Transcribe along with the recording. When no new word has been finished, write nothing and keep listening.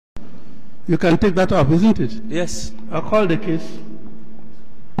You can take that up, isn't it? Yes. I'll call the case.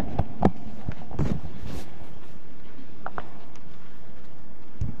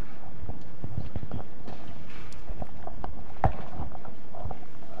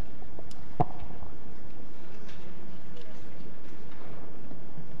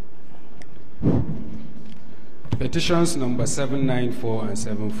 Petitions number 794 and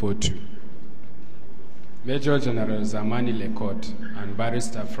 742. Major General Zamani Lekwot and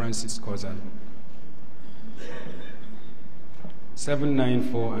Barrister Francis Kozal.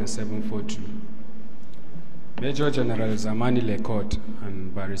 794 and 742. Major General Zamani Lekwot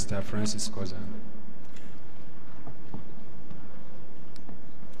and Barrister Francis Kozal.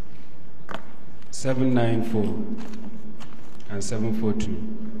 794 and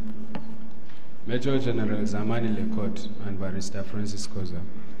 742. Major General Zamani Lekwot and Barrister Francis Kozal.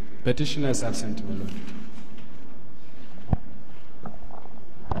 Petitioners absent, my Lord.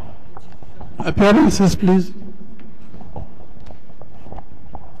 Appearances, please.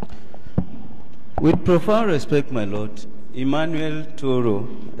 With profound respect, my Lord, Emmanuel Toro,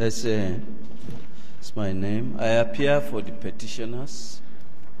 is my name. I appear for the petitioners.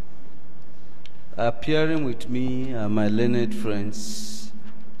 Appearing with me are my learned friends,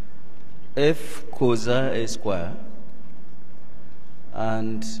 F. Koza Esquire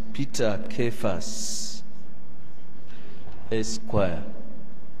and Peter Kefas Esquire.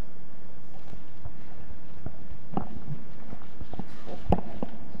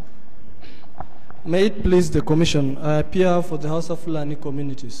 May it please the Commission, I appear for the House of Fulani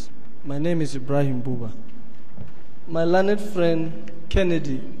Communities. My name is Ibrahim Buba. My learned friend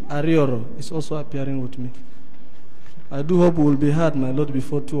Kennedy Arioro is also appearing with me. I do hope we will be heard, my Lord,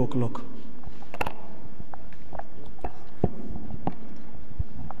 before 2 o'clock.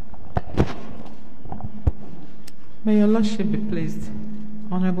 May your Lordship be pleased.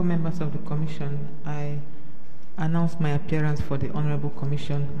 Honorable members of the Commission, I announce my appearance for the Honorable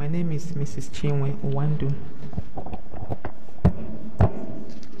Commission. My name is Mrs. Chinwe Uwandu.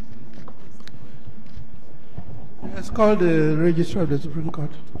 Let's call the Registrar of the Supreme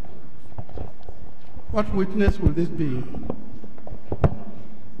Court. What witness will this be?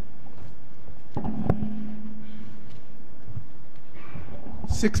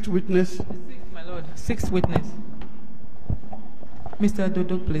 Sixth witness? Sixth, my Lord. Sixth witness. Mr.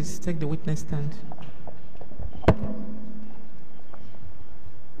 Dodo, please take the witness stand.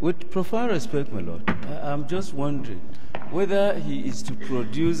 With profound respect, my Lord, I'm just wondering whether he is to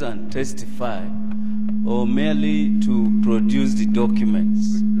produce and testify or merely to produce the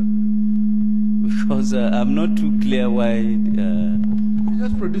documents. Because I'm not too clear why.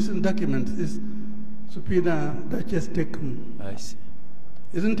 Just producing documents is subpoena that just taken. I see.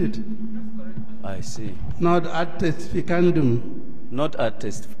 Isn't it? I see. Not ad testificandum. Not ad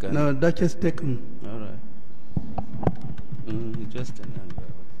testificandum. No, that just taken. All right. Just an angle.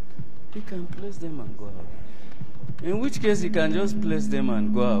 He can place them and go away. In which case, he can just place them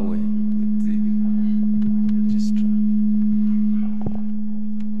and go away.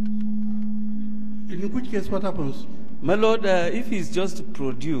 In which case, what happens? My Lord, if he's just to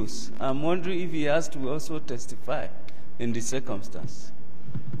produce, I'm wondering if he has to also testify in the circumstance.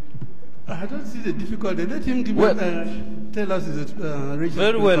 I don't see the difficulty. Let him give tell us his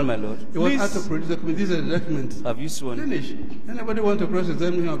very well, my Lord. He was asked to produce documents. These are the documents. Have you sworn? Finish. Anybody want to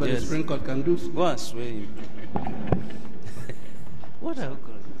cross-examine him about the Supreme Court can do so. Go and swear him. What are you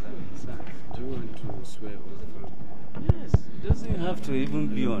cross-examining? Do you want to swear or affirm? Yes. It doesn't have to even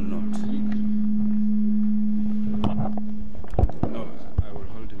be or not. No, I will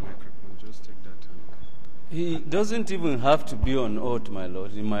hold the microphone. Just take that. He doesn't even have to be on oath, my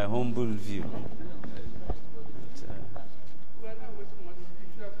Lord, in my humble view.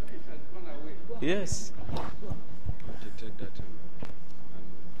 Yes. Okay, take that and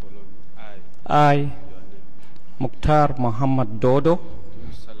follow me. I, Mukhtar Muhammad Dodo,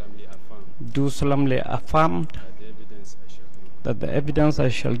 do solemnly affirm that the evidence I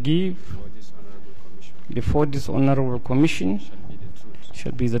shall give before this honorable commission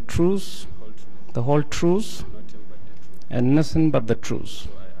shall be the truth, the whole truth, and nothing but the truth.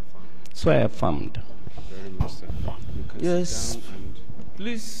 So I affirmed. Yes.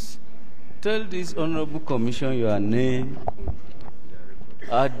 Please tell this honorable commission your name,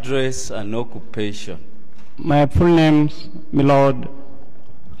 address, and occupation. My full name, my Lord.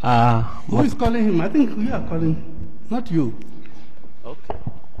 Who is calling him? I think we are calling, not you. Okay.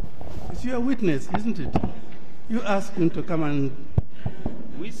 It's your witness, isn't it? You asked him to come and.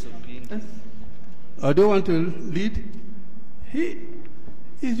 We subpoena. Or do you want to lead? He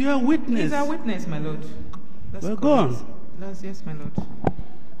is your witness. He's our witness, my Lord. That's well, go on. Yes, my Lord.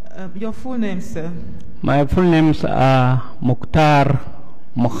 Your full name, sir? My full names are Mukhtar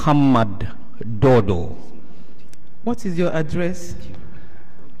Muhammad Dodo. What is your address?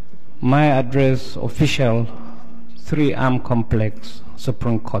 My address official, 3-Arm Complex,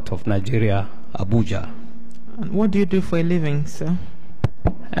 Supreme Court of Nigeria, Abuja. And what do you do for a living, sir?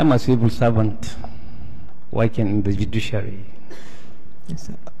 I'm a civil servant working in the judiciary. Yes,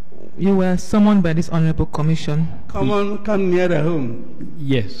 sir. You were summoned by this honorable commission. Come nearer home.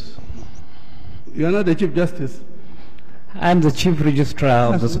 Yes. You are not the Chief Justice. I'm the Chief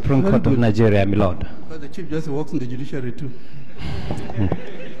Registrar of the Supreme Court of Nigeria, my lord. But the Chief Justice works in the judiciary too.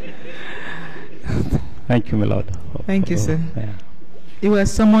 Thank you, my lord. Thank you, sir. Yeah. You were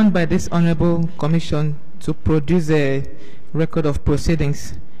summoned by this honorable commission to produce a record of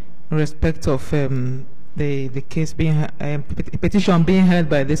proceedings in respect of the case being petition being held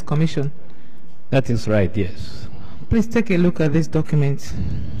by this commission. That is right, yes. Please take a look at this document.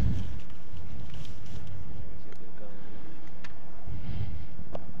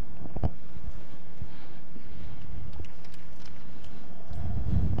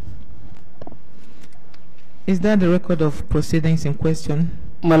 Is that the record of proceedings in question?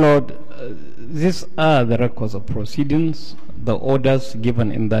 My lord, these are the records of proceedings, the orders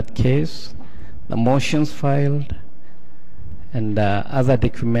given in that case, the motions filed, and other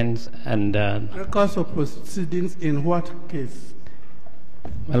documents and... records of proceedings in what case?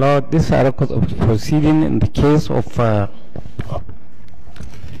 My lord, these are records of proceeding in the case of...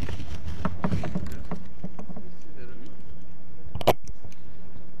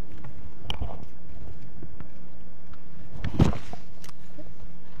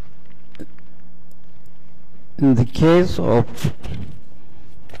 in the case of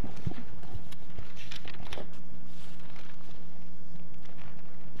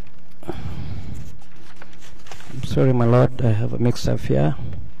I'm sorry, my lord, I have a mix-up here.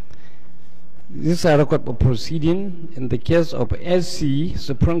 This is a record of proceeding in the case of SC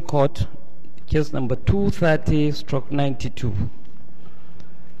Supreme Court, case number 230/92.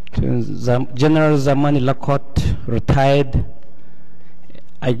 General Zamani Lekwot, retired,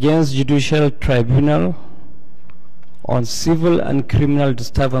 against Judicial Tribunal on civil and criminal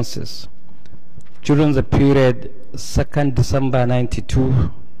disturbances during the period 2nd December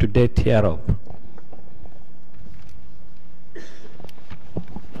 92 to date hereof.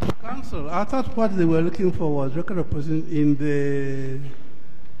 Counsel, I thought what they were looking for was record of proceedings in the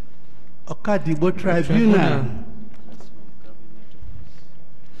Okadibo Tribunal.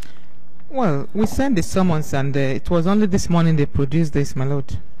 Well, we sent the summons and it was only this morning they produced this, my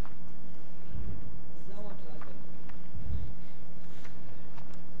lord.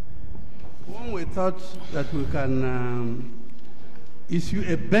 When we thought that we can issue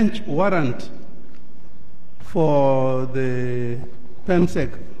a bench warrant for the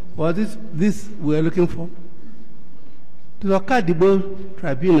PEMSEC, was this we are looking for? The Okadibo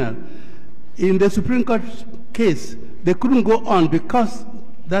Tribunal. In the Supreme Court case, they couldn't go on because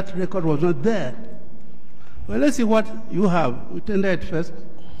that record was not there. Well, let's see what you have. We tender it first.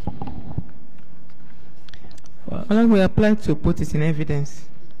 Well, we applied to put it in evidence.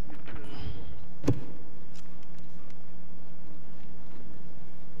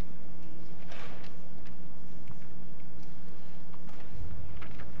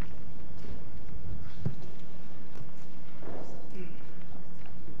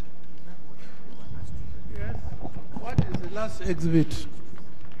 Yes. What is the last exhibit?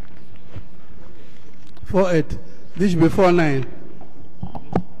 4-8. This should be 4-9.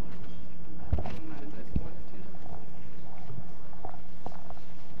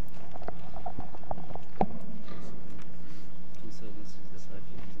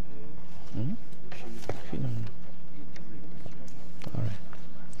 All right.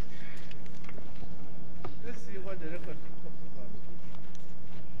 Let's see what the record talks about.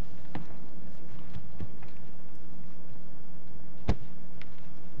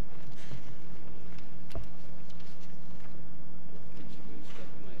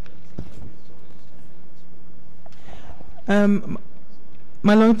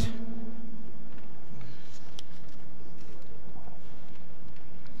 My lord,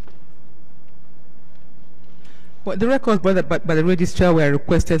 well, the records by the registrar were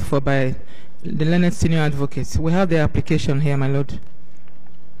requested for by the learned senior advocates. We have the application here, my lord.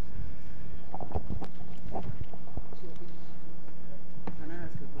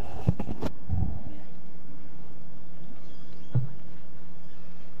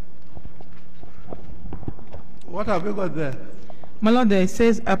 What have you got there? My lord, it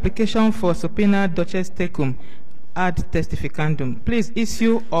says application for subpoena Duchess Tecum ad testificandum. Please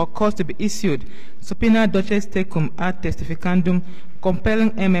issue or cause to be issued subpoena Duchess Tecum ad testificandum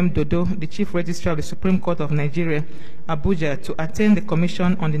compelling MM Dodo, the Chief Registrar of the Supreme Court of Nigeria, Abuja, to attend the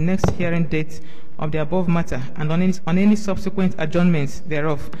commission on the next hearing date of the above matter and on any subsequent adjournments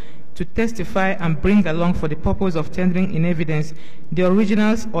thereof, to testify and bring along for the purpose of tendering in evidence the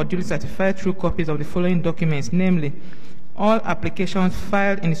originals or duly certified true copies of the following documents, namely, all applications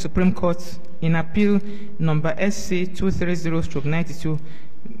filed in the Supreme Court in appeal number SC 230/92,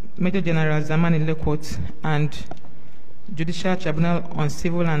 Major General Zamani Lekwot, and Judicial Tribunal on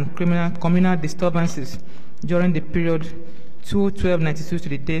Civil and Communal Disturbances during the period 2/12/92 to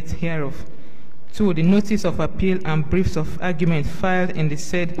the date hereof. 2. The notice of appeal and briefs of argument filed in the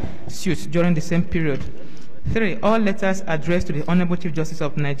said suit during the same period. 3. All letters addressed to the Honorable Chief Justice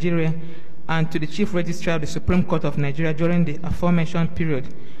of Nigeria and to the Chief Registrar of the Supreme Court of Nigeria during the aforementioned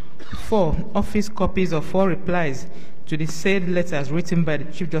period. 4. Office copies of all replies to the said letters written by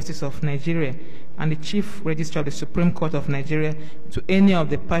the Chief Justice of Nigeria and the Chief Registrar of the Supreme Court of Nigeria to any of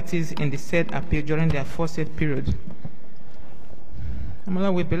the parties in the said appeal during the aforesaid period.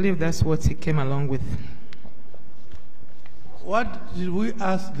 Amala, we believe that's what he came along with. What did we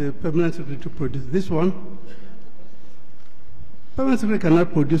ask the Permanent Secretary to produce? This one? Permanent Secretary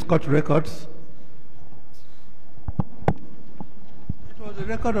cannot produce court records. It was the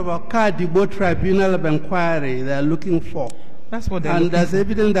record of a Kaduna Tribunal of Inquiry they are looking for. That's what they're and there's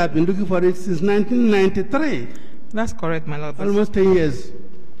evidence they've been looking for it since 1993. That's correct, my lord. Almost 10 years.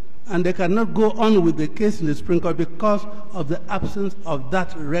 And they cannot go on with the case in the Supreme Court because of the absence of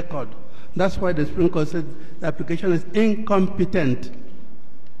that record. That's why the Supreme Court said the application is incompetent.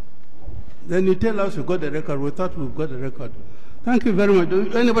 Then you tell us you got the record. We thought we've got the record. Thank you very much.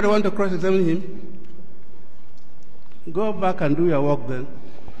 Do anybody want to cross-examine him? Go back and do your work then.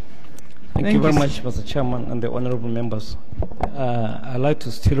 Thank you very much, Mr. Chairman and the honorable members. I'd like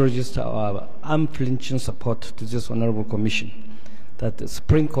to still register our unflinching support to this honorable commission, that the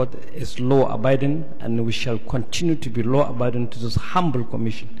Supreme Court is law-abiding, and we shall continue to be law-abiding to this humble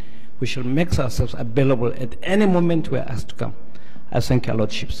commission. We shall make ourselves available at any moment we are asked to come. I thank your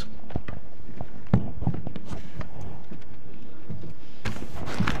lordships.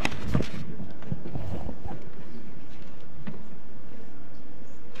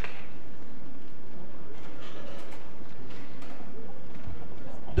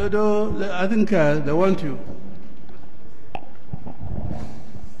 Dodo, I think they want you.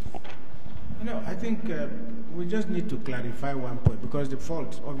 No, I think we just need to clarify one point, because the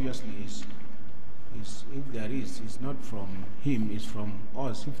fault obviously is if there is, it's not from him, it's from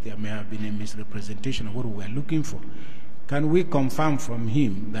us, if there may have been a misrepresentation of what we were looking for. Can we confirm from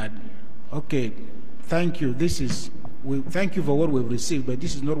him that, okay, thank you, thank you for what we've received, but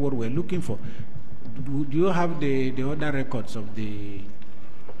this is not what we're looking for? Do you have the other records of the...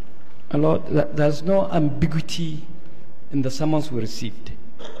 Lord, there's no ambiguity in the summons we received.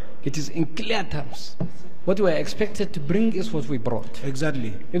 It is in clear terms. What we are expected to bring is what we brought.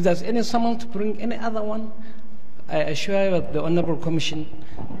 Exactly. If there's any summons to bring any other one, I assure you, the Honorable Commission,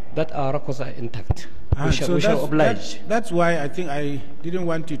 that our records are intact. We shall oblige. That's why I think I didn't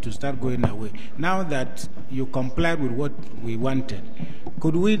want you to start going away. Now that you complied with what we wanted,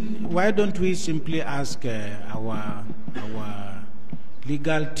 why don't we simply ask our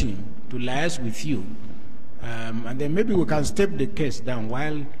legal team to liaise with you, and then maybe we can step the case down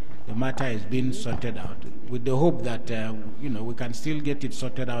while the matter is being sorted out, with the hope that we can still get it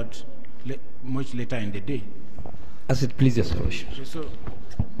sorted out much later in the day. As it pleases your worship. So,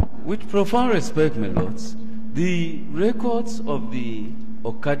 with profound respect, my lords, the records of the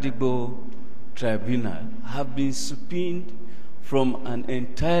Okadibo Tribunal have been subpoenaed from an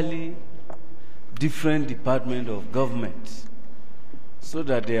entirely different department of government, so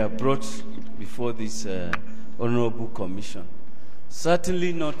that they are brought before this honorable commission.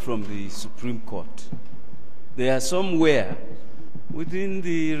 Certainly not from the Supreme Court. They are somewhere within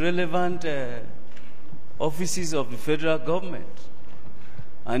the relevant offices of the federal government.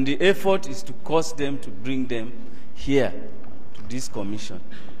 And the effort is to cause them to bring them here to this commission.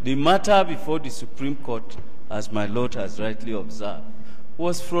 The matter before the Supreme Court, as my lord has rightly observed,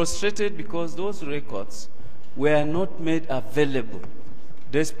 was frustrated because those records were not made available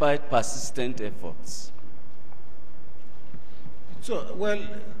despite persistent efforts. So, well,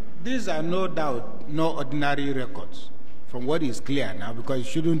 these are no doubt no ordinary records, from what is clear now, because it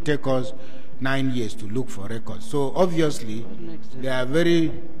shouldn't take us 9 years to look for records. So obviously, they are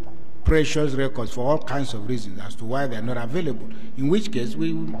very precious records for all kinds of reasons as to why they are not available, in which case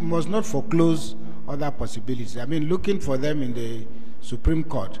we must not foreclose other possibilities. I mean, looking for them in the Supreme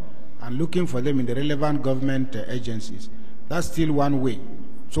Court and looking for them in the relevant government agencies. That's still one way.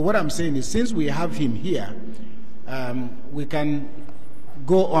 So what I'm saying is, since we have him here, we can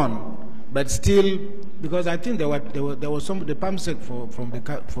go on, but still, because I think there was some the PAMSEC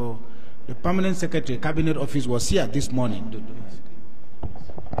for the Permanent Secretary Cabinet Office was here this morning.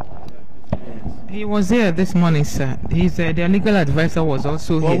 He was here this morning, sir. Their legal advisor was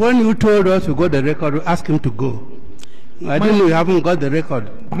also here. When you told us to got the record, we asked him to go. I didn't know you haven't got the record.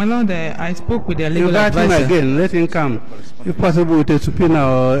 My Lord, I spoke with their legal advisor. Invite him again, let him come, if possible with a subpoena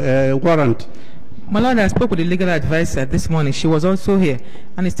or a warrant. My Lord, I spoke with the legal advisor this morning. She was also here.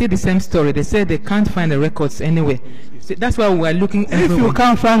 And it's still the same story. They said they can't find the records anywhere. So that's why we are looking everywhere. If you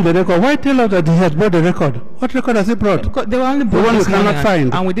can't find the record, why tell us that he has brought the record? What record has he brought? Because they were only brought the one we this cannot morning,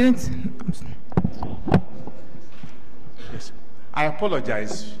 find. And we didn't. Yes. I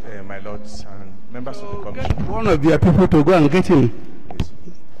apologize, my lords and members of the commission. One of your people to go and get him. Yes.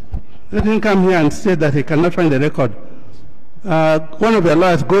 Let him come here and say that he cannot find the record. One of your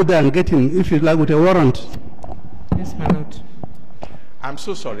lawyers go there and get him, if you like, with a warrant. Yes, my Lord. I'm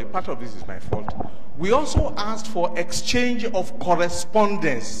so sorry. Part of this is my fault. We also asked for exchange of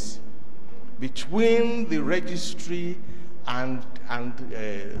correspondence between the registry and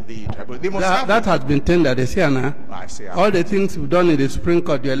the tribunal. They must That has been tendered. It's here now. I see. All the things we've done in the Supreme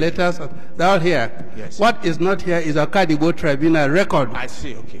Court, your letters, they're all here. Yes. What is not here is a Kadibo Tribunal record. I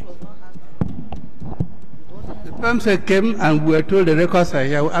see, okay. The PAMSEC came and we were told the records are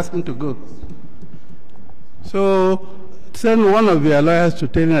here. We asked him to go. So send one of your lawyers to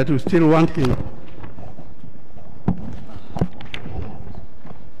tell him that we still want him.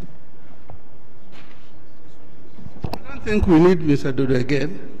 I don't think we need Mr. Dodo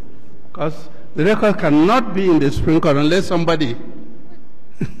again, because the record cannot be in the Supreme Court unless somebody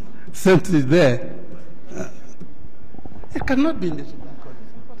sent it there. It cannot be in the Supreme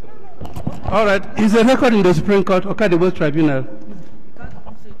Court. All right, is the record in the Supreme Court or Kadibo Tribunal?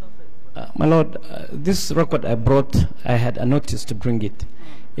 My Lord, this record I brought, I had a notice to bring it.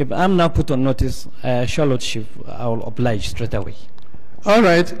 If I'm now put on notice, Your Lordship, I will oblige straight away. All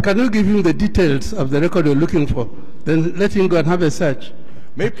right, can you give him the details of the record you're looking for? Then let him go and have a search.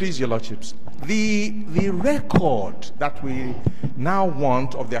 May it please your lordships, the record that we now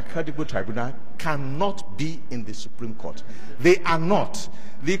want of the Kadibo Tribunal cannot be in the Supreme Court. They are not.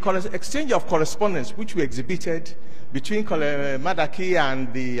 The exchange of correspondence which we exhibited between Madaki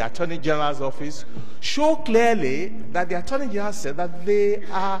and the Attorney General's office show clearly that the Attorney General said that they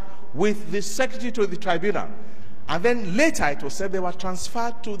are with the Secretary to the Tribunal. And then later it was said they were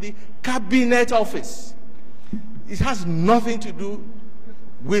transferred to the Cabinet Office. It has nothing to do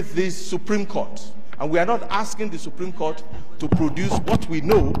with the Supreme Court. And we are not asking the Supreme Court to produce what we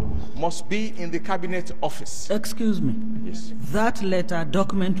know must be in the Cabinet Office. Excuse me. Yes. That letter,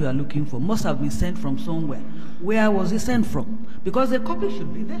 document we are looking for, must have been sent from somewhere. Where was it sent from? Because a copy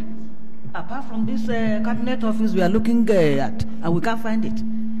should be there. Apart from this Cabinet Office we are looking at, and we can't find it.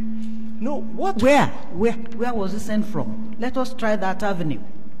 No, what? Where was it sent from? Let us try that avenue.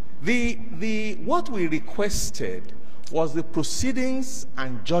 What we requested was the proceedings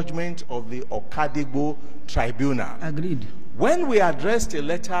and judgment of the Okadibo Tribunal. Agreed. When we addressed a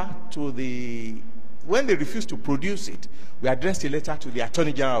letter to when they refused to produce it, we addressed a letter to the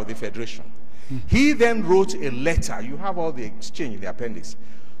Attorney General of the Federation. He then wrote a letter, you have all the exchange in the appendix,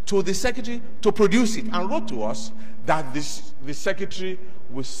 to the Secretary to produce it, and wrote to us that the Secretary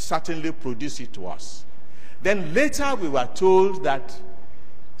will certainly produce it to us. Then later we were told that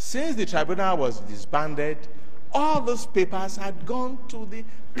since the tribunal was disbanded, all those papers had gone to the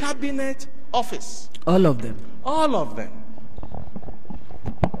Cabinet Office. All of them? All of them.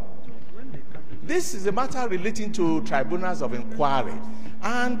 This is a matter relating to tribunals of inquiry.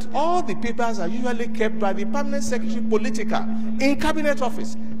 And all the papers are usually kept by the Permanent Secretary Political in Cabinet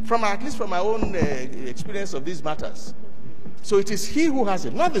Office, at least from my own experience of these matters. So it is he who has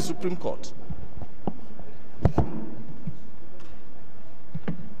it, not the Supreme Court.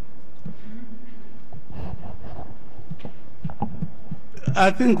 I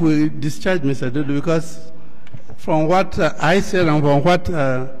think we discharge Mr. Dodo because from what I said and from what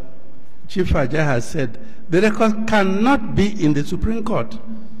Chief Ajay has said, the record cannot be in the Supreme Court.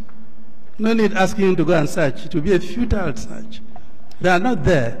 No need asking him to go and search. It will be a futile search. They are not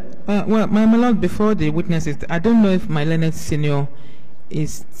there. Well, my Lord, before the witnesses, I don't know if my learned senior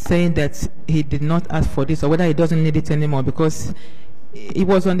is saying that he did not ask for this or whether he doesn't need it anymore, because it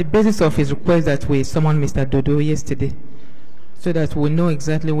was on the basis of his request that we summoned Mr. Dodo yesterday, so that we know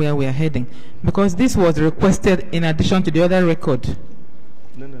exactly where we are heading. Because this was requested in addition to the other record.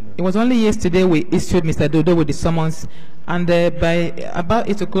 No. It was only yesterday we issued Mr. Dodo with the summons And by about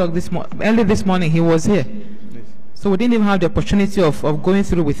 8 o'clock early this morning, he was here. Yes. So we didn't even have the opportunity of going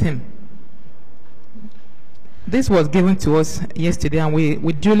through with him. This was given to us yesterday, and we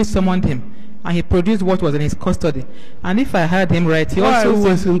duly summoned him. And he produced what was in his custody. And if I heard him right, he Why also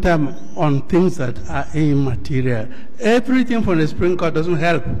wasting time on things that are immaterial? Everything from the Supreme Court doesn't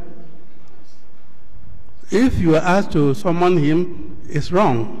help. If you are asked to summon him, it's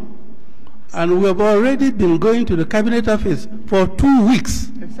wrong. And we have already been going to the Cabinet Office for 2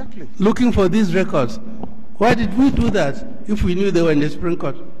 weeks Exactly. looking for these records. Why did we do that if we knew they were in the Supreme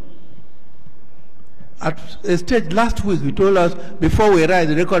Court? At a stage last week, you told us before we arrive,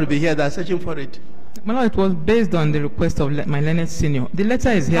 the record will be here, they're searching for it. well, it was based on the request of my learned senior. The letter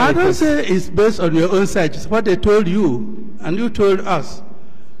is here. I don't say it's based on your own search. It's what they told you, and you told us.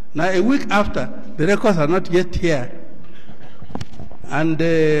 Now, a week after, the records are not yet here. And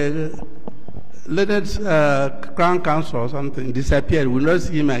the learned Crown Counsel or something disappeared. We'll not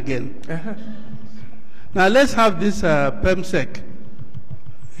see him again. Now, let's have this PEMSEC.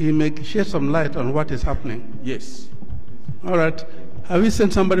 He may shed some light on what is happening. Yes. All right. Have you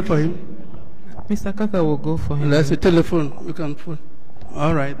sent somebody for him? Mr. Kaka will go for him. There's a telephone. We can phone.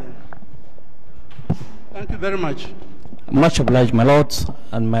 All right. Then. Thank you very much. Much obliged, my lords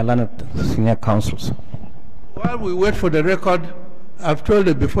and my learned senior counsels. While we wait for the record, I've told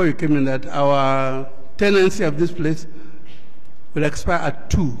you before you came in that our tenancy of this place will expire at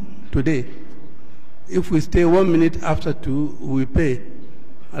 2 today. If we stay 1 minute after 2, we pay.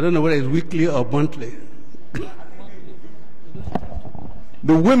 I don't know whether it's weekly or monthly.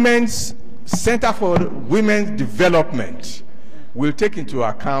 The Women's Center for Women's Development will take into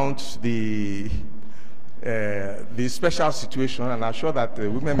account the special situation, and I'm sure that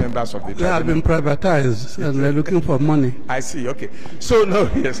the women members of the They have been privatized, and they're looking for money. I see. Okay. So no,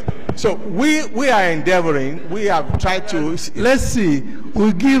 yes. So we are endeavoring. We have tried to. Let's see.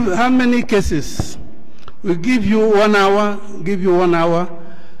 We give how many cases? We give you 1 hour. Give you 1 hour.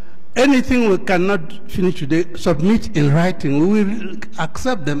 Anything we cannot finish today, submit in writing. We will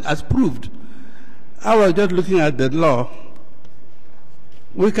accept them as proved. I was just looking at the law.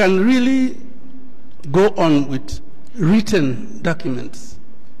 We can really go on with written documents.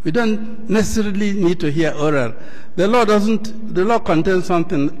 We don't necessarily need to hear oral. The law doesn't. The law contains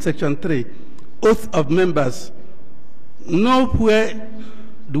something, Section 3, oath of members. Nowhere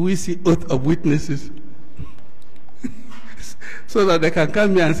do we see oath of witnesses. So that they can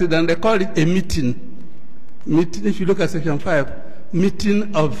come here and sit down. They call it a meeting. Meeting. If you look at Section 5,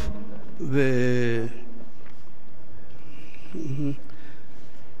 meeting of the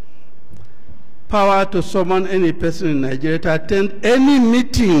power to summon any person in Nigeria to attend any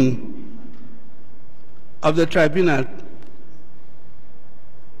meeting of the tribunal.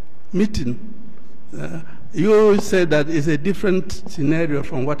 Meeting. You said that it's a different scenario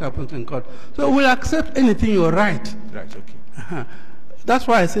from what happens in court. So we'll accept anything you write. Right. Okay. That's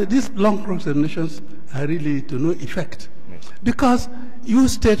why I say these long cross-examinations are really to no effect. Yes. Because you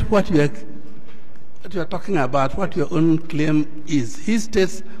state what you are talking about, what your own claim is. He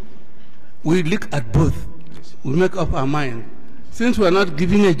states we look at both. Yes. We make up our mind. Since we are not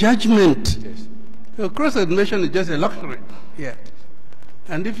giving a judgment, Yes. so cross-examination is just a luxury here.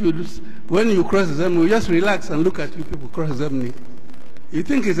 And if you when you cross-examine, we just relax and look at you people cross-examining. You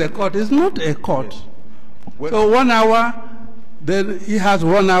think it's a court. It's not a court. Yes. Well, So 1 hour, then he has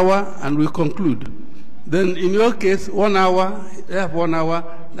 1 hour, and we conclude. Then in your case, 1 hour, they have 1 hour,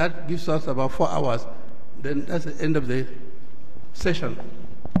 that gives us about 4 hours. Then that's the end of the session.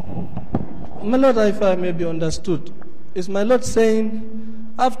 My Lord, if I may be understood, is my Lord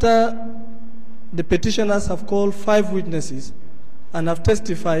saying after the petitioners have called 5 witnesses and have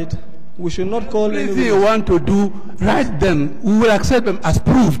testified, we should not call any If you witness? want to do, write them. We will accept them as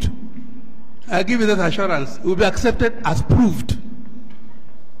proved. I give you that assurance. Will be accepted as proved.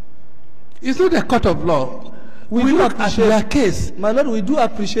 It's not a court of law. We do look at their case. My Lord, we do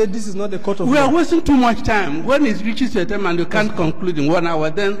appreciate this is not a court of We law. are wasting too much time. When it reaches a time and you can't conclude in 1 hour,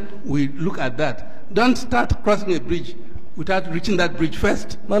 then we look at that. Don't start crossing a bridge without reaching that bridge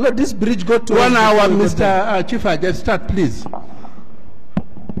first. My Lord, this bridge got to 1 us hour, before we got there. Mr. Chief Judge, start, please.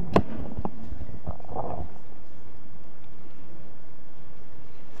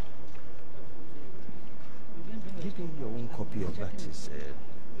 give me your own copy of that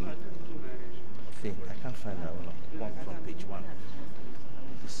thing. I can't find that one from page 1.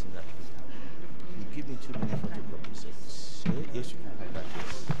 This and that. You give me too many photocopies. Yes, you can have that.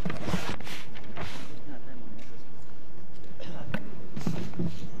 Yes.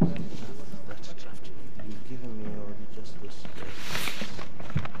 That draft. You've given me already just this.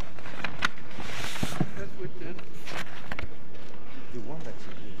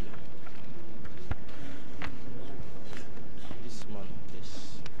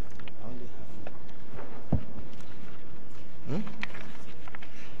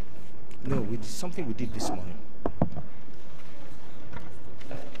 No, something we did this morning.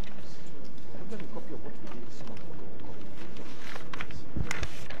 I've got a copy of what we did this morning.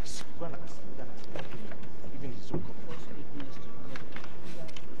 Go and ask. Even his own copy.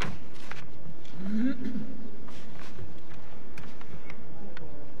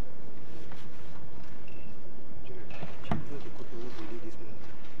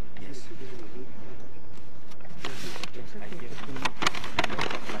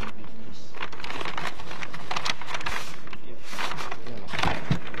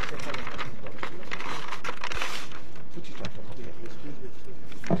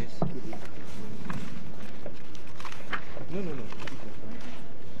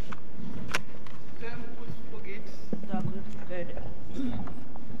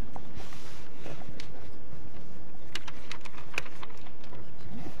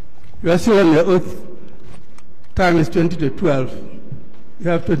 You are still on your oath. Time is 20 to 12. You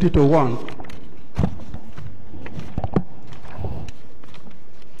have 20 to 1.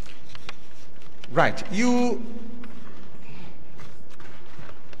 Right. You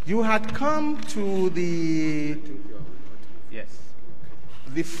had come to the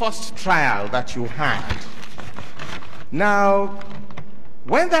first trial that you had. Now,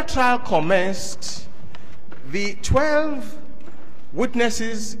 when that trial commenced, the 12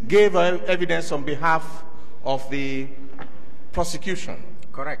 witnesses gave evidence on behalf of the prosecution.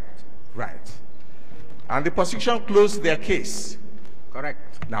 Correct. Right. And the prosecution closed their case.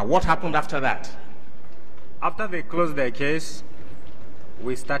 Correct. Now, what happened after that? After they closed their case,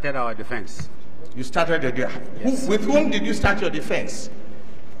 we started our defense. You started your defense? Yes. With whom did you start your defense?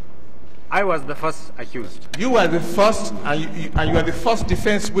 I was the first accused. You were the first, and you were the first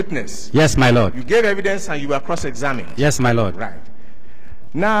defense witness. Yes, my lord. You gave evidence and you were cross-examined. Yes, my lord. Right.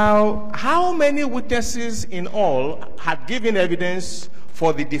 Now, how many witnesses in all had given evidence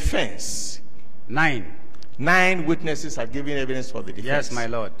for the defense? 9. 9 witnesses had given evidence for the defense. Yes, my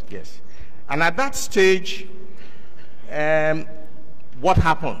lord. Yes. And at that stage, what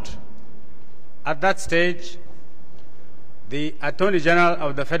happened? At that stage, the Attorney General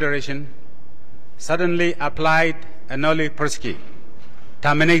of the Federation suddenly applied a nolle prosequi,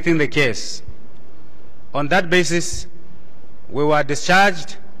 terminating the case. On that basis, we were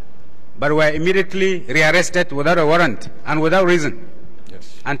discharged, but were immediately rearrested without a warrant and without reason,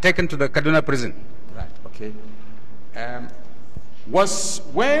 and taken to the Kaduna prison. Right, okay.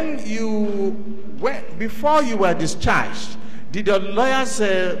 Before you were discharged, did your lawyers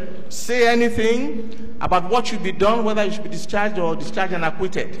say anything about what should be done, whether you should be discharged or discharged and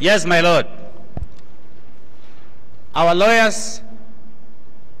acquitted? Yes, my lord. Our lawyers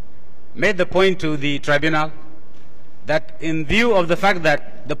made the point to the tribunal that in view of the fact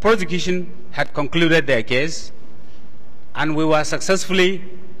that the prosecution had concluded their case and we were successfully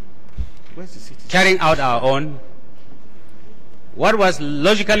carrying out our own, what was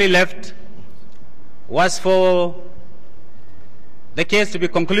logically left was for the case to be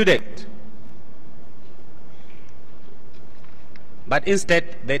concluded. But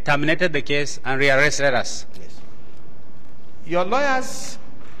instead, they terminated the case and rearrested us. Yes. Your lawyers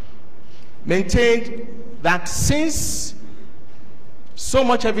maintained that since so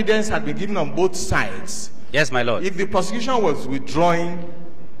much evidence had been given on both sides, yes, my lord, if the prosecution was withdrawing,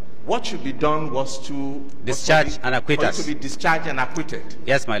 what should be done was to discharge and acquit us. To be discharged and acquitted.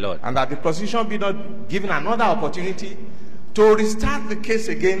 Yes, my lord. And that the prosecution be not given another opportunity to restart the case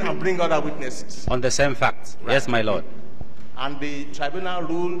again and bring other witnesses. On the same facts. Right. Yes, my lord. And the tribunal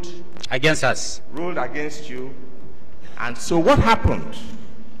ruled against us. Ruled against you. And so what happened?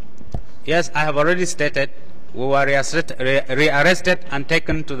 Yes, I have already stated we were rearrested and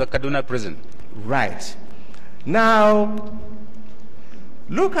taken to the Kaduna prison. Right. Now,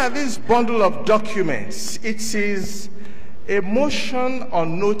 look at this bundle of documents. It is a motion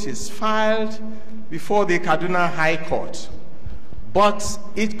on notice filed before the Kaduna High Court, but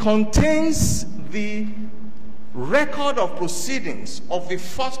it contains the record of proceedings of the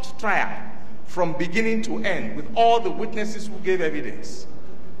first trial from beginning to end with all the witnesses who gave evidence.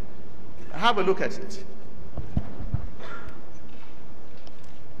 Have a look at it.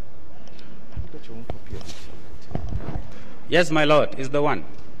 Yes, my lord, is the one.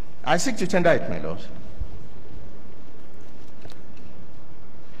 I seek to tender it, my lord.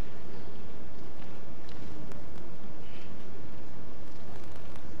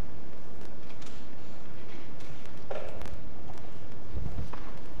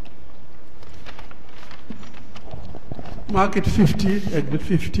 Market 50, exit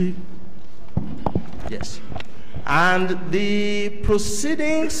 50. Yes. And the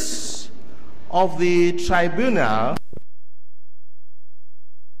proceedings of the tribunal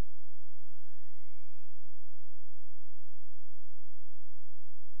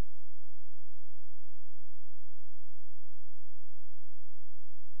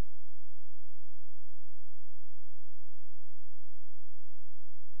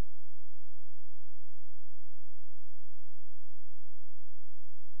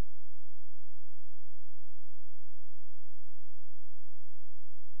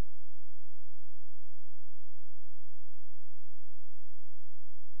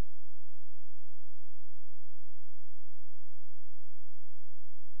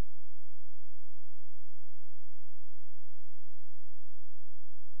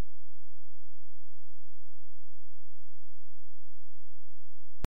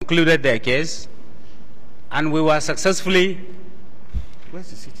concluded their case, and we were successfully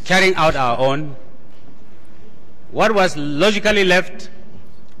carrying out our own. What was logically left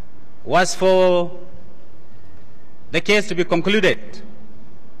was for the case to be concluded.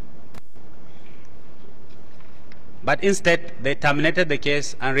 But instead, they terminated the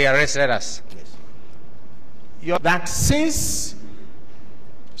case and rearrested us. Yes. That since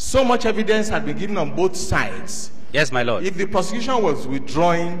so much evidence had been given on both sides, yes, my lord, if the prosecution was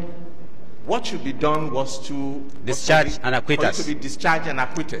withdrawing, what should be done was to discharge and acquit us. To be discharged and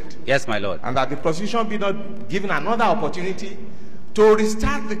acquitted. Yes, my lord. And that the prosecution be not given another opportunity to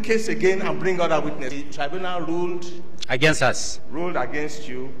restart the case again and bring other witnesses. The tribunal ruled against us. Ruled against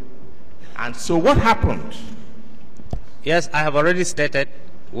you. And so what happened? Yes, I have already stated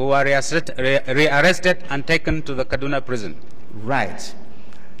we were rearrested and taken to the Kaduna prison. Right.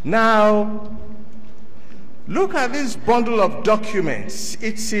 Now, look at this bundle of documents.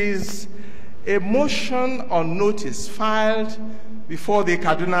 It is a motion on notice filed before the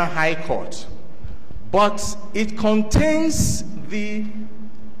Kaduna High Court, but it contains the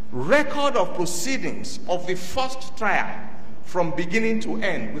record of proceedings of the first trial from beginning to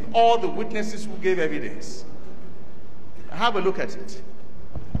end with all the witnesses who gave evidence. Have a look at it.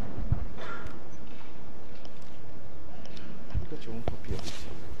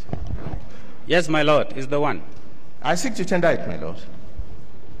 Yes, my lord, is the one. I seek to tender it, my lord.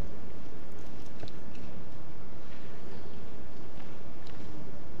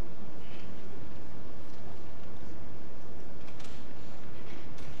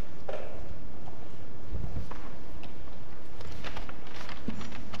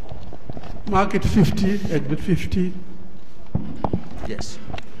 Market 50, exhibit 50. Yes.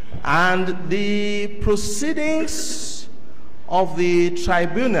 And the proceedings of the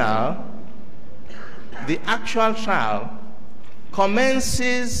tribunal, the actual trial,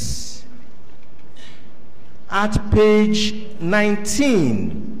 commences at page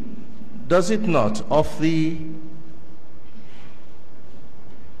 19, does it not, of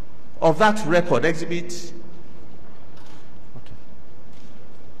that record, exhibit.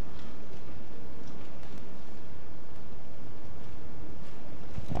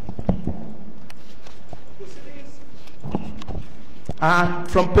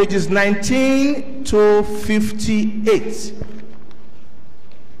 From pages 19 to 58.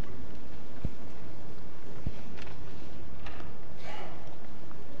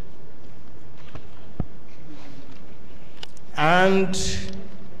 And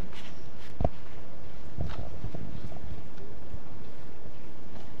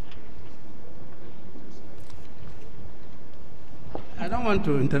I don't want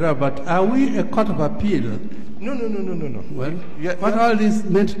to interrupt, but are we a court of appeal? No. Well, what all this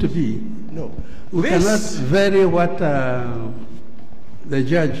meant to be? No. We cannot vary what the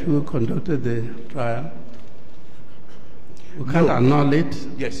judge who conducted the trial. We can't annul it.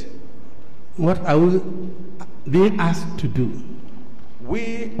 Yes. What are we being asked to do?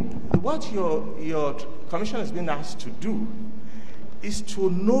 What your commission has been asked to do is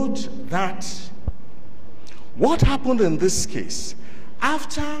to note that what happened in this case,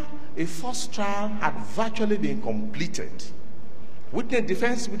 after a first trial had virtually been completed,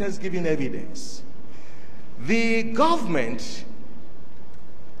 defense witness giving evidence, the government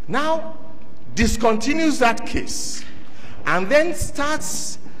now discontinues that case and then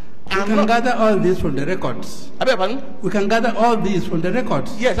starts. We can gather all this from the records. We can gather all these from the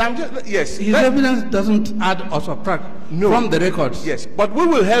records. Yes, His evidence doesn't add or subtract from the records. Yes, but we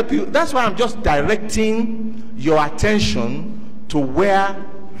will help you. That's why I'm just directing your attention to where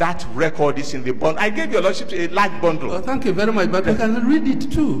that record is in the bundle. I gave your lordship a large bundle. Oh, thank you very much, but we can read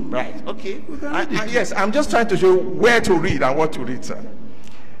it too. Right, okay. Yes, I'm just trying to show where to read and what to read, sir.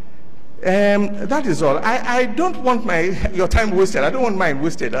 That is all. I don't want your time wasted. I don't want mine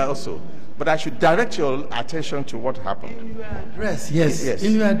wasted also. But I should direct your attention to what happened. In your address, yes.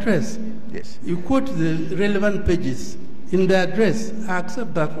 In your address. Yes. You quote the relevant pages. In the address, I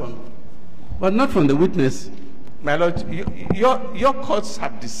accept that one. But not from the witness. My lord, your courts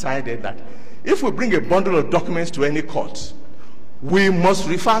have decided that if we bring a bundle of documents to any court, we must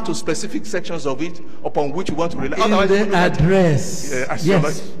refer to specific sections of it upon which we want to rely. In the address.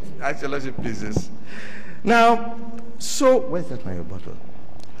 Yes. As your lordship pleases. Now, so where's that my bottle?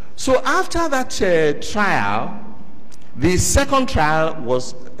 So after that trial, the second trial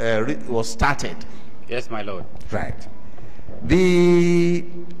was started. Yes, my lord. Right.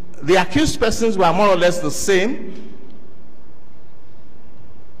 The accused persons were more or less the same.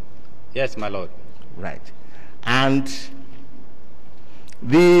 Yes, my lord. Right. And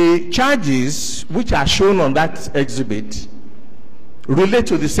the charges which are shown on that exhibit relate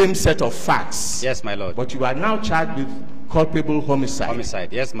to the same set of facts. Yes, my lord. But you are now charged with culpable homicide.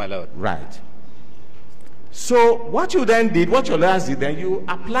 Homicide, yes, my lord. Right. So what you then did, what your lawyers did, then you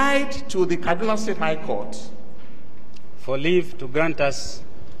applied to the Kaduna State High Court for leave to grant us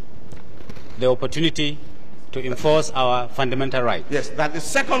the opportunity to enforce our fundamental right. Yes, that the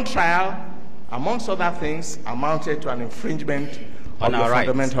second trial, amongst other things, amounted to an infringement on of our your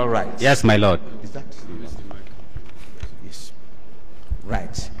fundamental rights. Yes, my lord. Is that? Yes.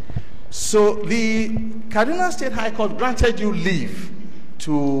 Right. So the Kaduna State High Court granted you leave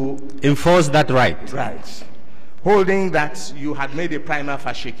to enforce that right. Right. Holding that you had made a prima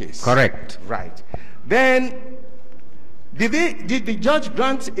facie case. Correct. Right. Then did the judge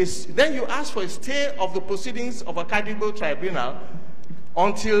grant then you asked for a stay of the proceedings of a Kaduna tribunal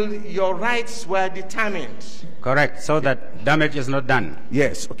until your rights were determined. Correct, so that damage is not done.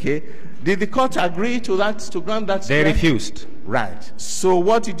 Yes, okay. Did the court agree to that, to grant that stay? They refused. Right. So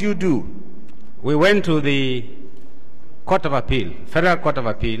what did you do? We went to the Court of Appeal, Federal Court of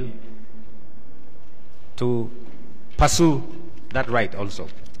Appeal, to pursue that right also.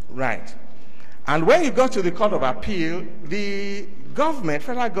 Right. And when you got to the Court of Appeal, the government,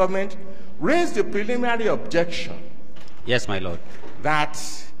 federal government, raised a preliminary objection. Yes, my lord. That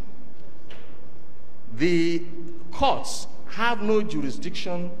the courts have no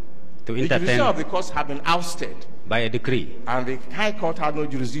jurisdiction to entertain. The jurisdiction of the courts have been ousted by a decree. And the High Court had no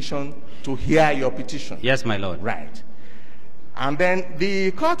jurisdiction to hear your petition. Yes, my lord. Right. And then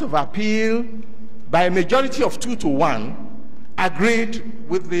the Court of Appeal, by a majority of 2-1, agreed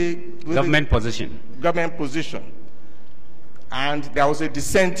with the government position. Government position. And there was a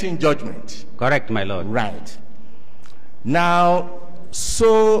dissenting judgment. Correct, my lord. Right. Now,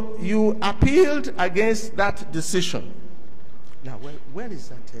 so you appealed against that decision. Now, where is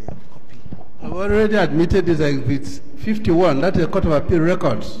that copy? I've already admitted this exhibit 51. That is Court of Appeal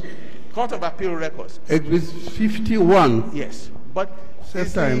records. Court of Appeal records. Exhibit 51. Yes, but same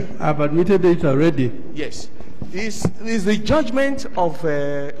time I've admitted it already. Yes, is the judgment of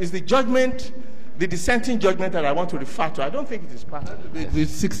the dissenting judgment that I want to refer to. I don't think it is part of it. With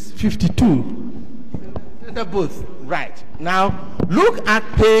 652. They're both. Right. Now look at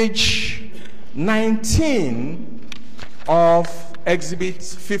page 19 of Exhibit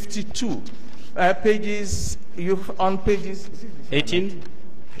 52. Pages on pages 18.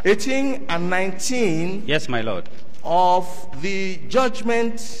 18 and 19. Yes, my lord. Of the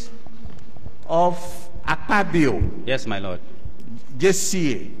judgment of Akpabio. Yes, my lord.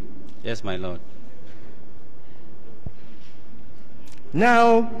 JCA. Yes, my lord.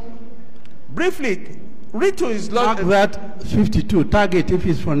 Now, briefly, read to his lord. Mark that 52. Target if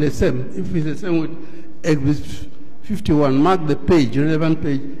it's from the same. If it's the same with Exhibit 51. Mark the page, relevant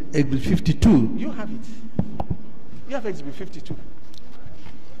page, Exhibit 52. You have it. You have Exhibit 52.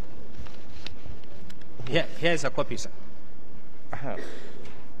 Here is a copy, sir.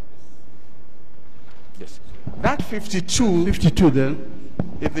 Yes. That 52. 52 then.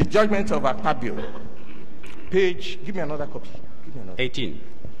 Is the judgment of Akpabio. Page, give me another copy. Give me another. 18.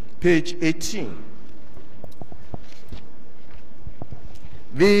 Page 18.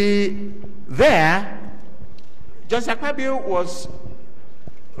 There, Judge Akpabio was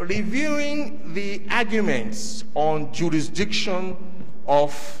reviewing the arguments on jurisdiction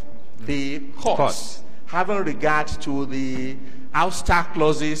of the courts, having regard to the ouster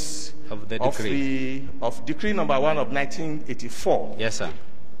clauses of the decree. Of Decree number 1 of 1984. Yes, sir.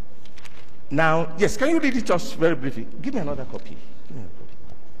 Now, yes, can you read it just very briefly? Give me another copy.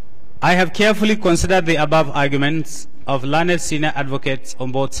 I have carefully considered the above arguments of learned senior advocates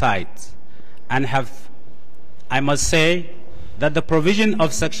on both sides, and I must say that the provision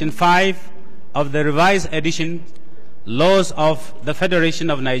of Section 5 of the revised edition Laws of the Federation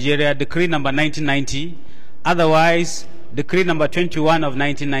of Nigeria, Decree number 1990, otherwise Decree number 21 of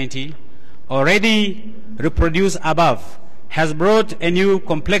 1990, already reproduced above, has brought a new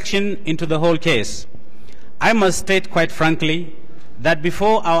complexion into the whole case. I must state quite frankly that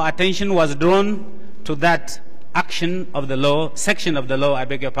before our attention was drawn to that section of the law, I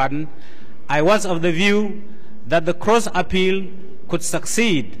beg your pardon, I was of the view that the cross appeal could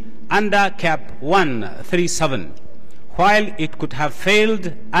succeed under Cap 137, while it could have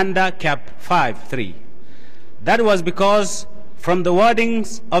failed under Cap 5.3. That was because from the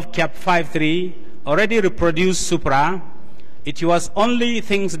wordings of Cap 5.3, already reproduced supra, it was only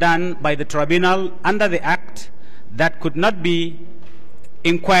things done by the tribunal under the Act that could not be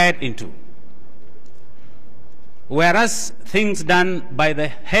inquired into, whereas things done by the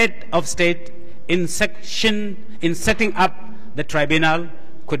head of state in setting up the tribunal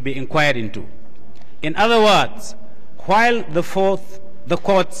could be inquired into. In other words, while the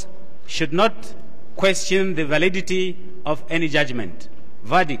courts should not question the validity of any judgment,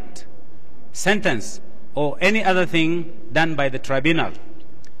 verdict, sentence, or any other thing done by the tribunal,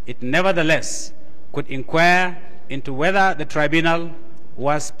 it nevertheless could inquire into whether the tribunal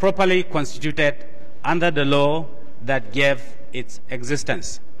was properly constituted under the law that gave its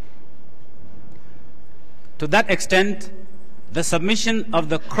existence. To that extent, the submission of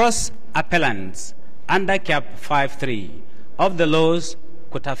the cross-appellants under Cap 5.3 of the laws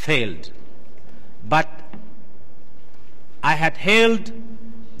could have failed. But I had held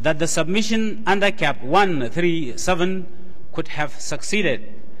that the submission under Cap 137 could have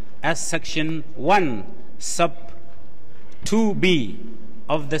succeeded, as Section 1 sub 2b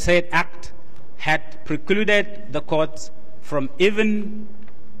of the said Act had precluded the courts from even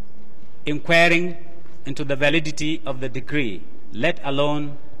inquiring into the validity of the decree, let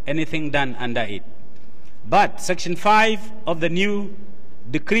alone anything done under it. But Section 5 of the new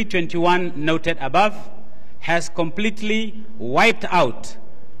Decree 21 noted above has completely wiped out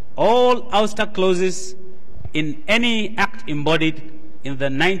all ouster clauses in any act embodied in the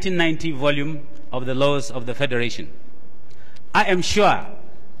 1990 volume of the laws of the Federation. I am sure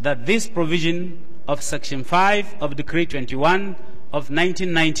that this provision of Section 5 of Decree 21 of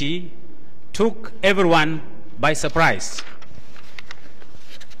 1990 took everyone by surprise.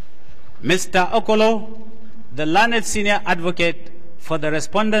 Mr. Okolo, the learned senior advocate for the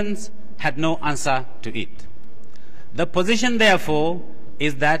respondents, had no answer to it. The position, therefore,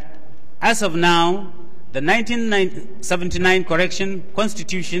 is that as of now, the 1979 correction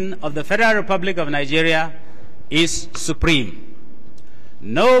Constitution of the Federal Republic of Nigeria is supreme.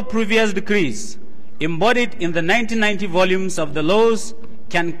 No previous decrees embodied in the 1990 volumes of the laws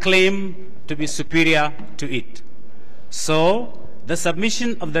can claim to be superior to it. So, the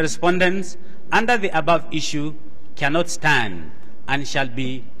submission of the respondents under the above issue cannot stand and shall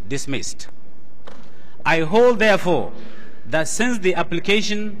be dismissed. I hold, therefore, that since the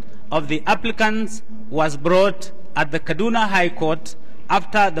application of the applicants was brought at the Kaduna High Court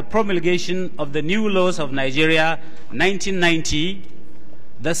after the promulgation of the new laws of Nigeria 1990,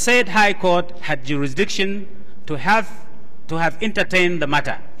 the said High Court had jurisdiction to have entertained the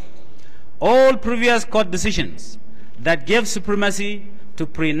matter. All previous court decisions that gave supremacy to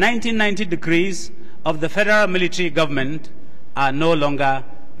pre-1990 decrees of the federal military government are no longer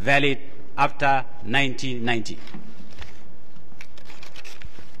valid after 1990.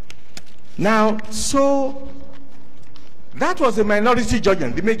 Now, so that was a minority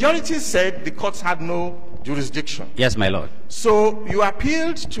judgment. The majority said the courts had no jurisdiction. Yes, my lord. So you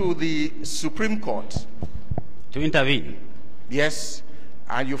appealed to the Supreme Court to intervene. Yes,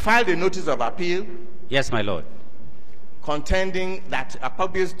 and you filed a notice of appeal. Yes, my lord. Contending that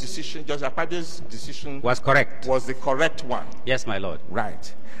Akpabio's decision, Judge Akpabio's decision was correct. Was the correct one. Yes, my lord.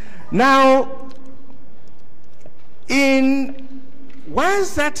 Right. Now,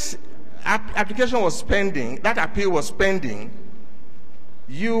 once that application was pending, that appeal was pending,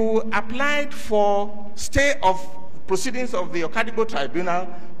 you applied for stay of proceedings of the Okadibo Tribunal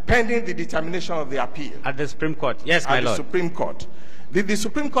pending the determination of the appeal. At the Supreme Court. Yes, my lord. At the Supreme Court. Did the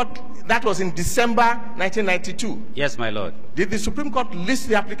Supreme Court, that was in December 1992. Yes, my lord. Did the Supreme Court list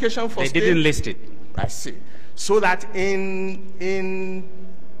the application for stay? They didn't list it. I see. So that in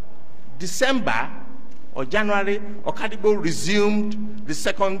December or January, Okadibo resumed the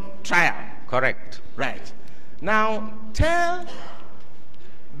second trial. Correct. Right. Now,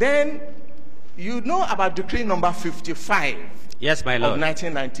 then you know about decree number 55. Yes, my lord. Of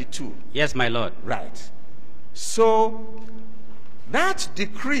 1992. Yes, my lord. Right. So that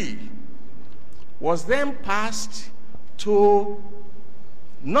decree was then passed to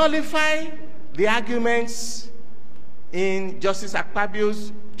nullify the arguments in Justice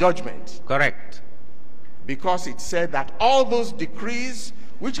Akpabio's judgment. Correct. Because it said that all those decrees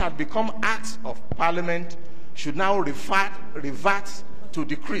which had become acts of parliament should now revert to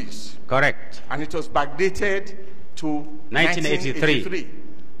decrees. Correct. And it was backdated to 1983.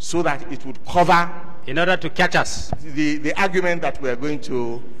 So that it would cover, in order to catch us, the argument that we are going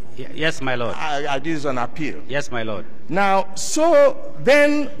to. Yes, my lord. This is an appeal. Yes, my lord. Now, so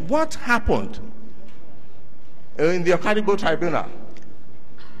then what happened in the Okadibo Tribunal?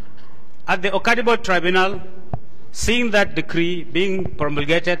 At the Okadibo Tribunal, seeing that decree being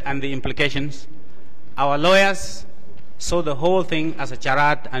promulgated and the implications, our lawyers saw the whole thing as a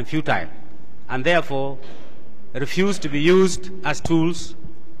charade and futile, and therefore refused to be used as tools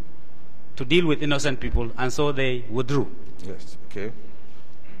to deal with innocent people, and so they withdrew. Yes, okay.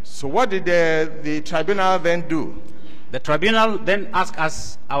 So what did the tribunal then do? The tribunal then asked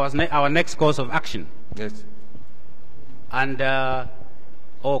us our next course of action. Yes. And,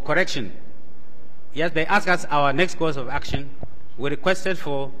 correction. Yes, they asked us our next course of action. We requested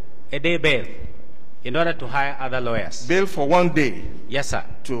for a day bail in order to hire other lawyers. Bail for 1 day? Yes, sir.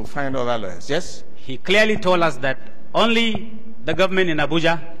 To find other lawyers, yes? He clearly told us that only the government in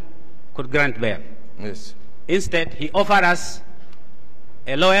Abuja could grant bail. Yes. Instead, he offered us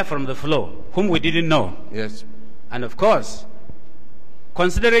a lawyer from the floor, whom we didn't know. Yes. And of course,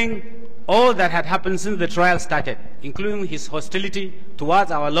 considering all that had happened since the trial started, including his hostility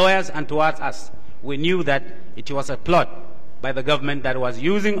towards our lawyers and towards us, we knew that it was a plot by the government that was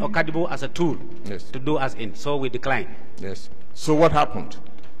using Okadibo as a tool to do us in. So we declined. Yes. So what happened?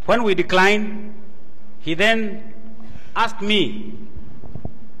 When we declined, he then asked me,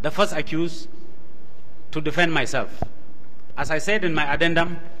 the first accused, to defend myself. As I said in my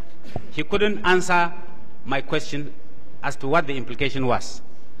addendum, he couldn't answer my question as to what the implication was.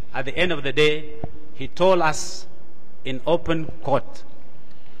 At the end of the day, he told us in open court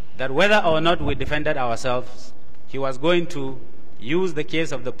that whether or not we defended ourselves, he was going to use the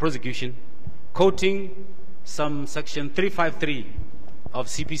case of the prosecution, quoting some section 353 of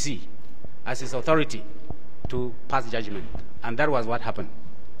CPC as his authority to pass judgment. And that was what happened.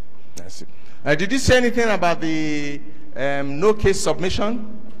 That's it. Did he say anything about the no case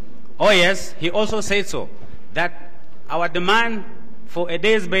submission? Oh yes, he also said so, that our demand for a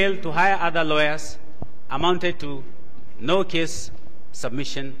day's bail to hire other lawyers amounted to no case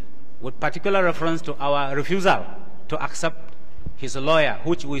submission, with particular reference to our refusal to accept his lawyer,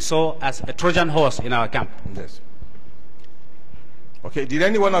 which we saw as a Trojan horse in our camp. Yes. Okay, did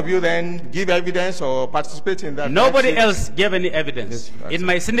any one of you then give evidence or participate in that? Nobody else gave any evidence. Yes, in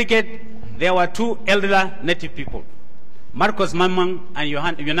my syndicate, there were two elderly native people, Marcos Mamang and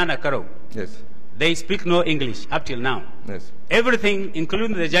Yonana Karo. Yes. They speak no English up till now. Yes. Everything,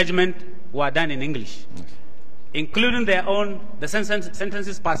 including the judgment, were done in English, yes, including their own, the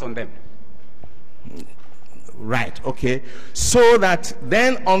sentences passed on them. Right, okay. So that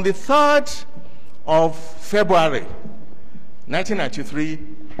then on the 3rd of February, 1993,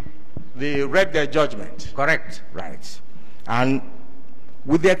 they read their judgment. Correct. Right. And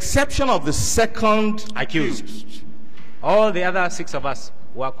with the exception of the second accused, all the other 6 of us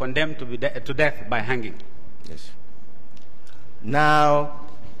were condemned to death by hanging. Yes. Now,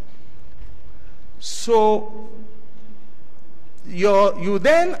 so you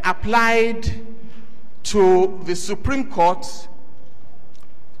then applied to the Supreme Court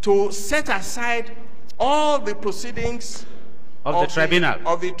to set aside all the proceedings of the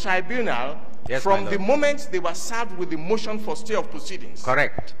tribunal yes, from the moment they were served with the motion for stay of proceedings.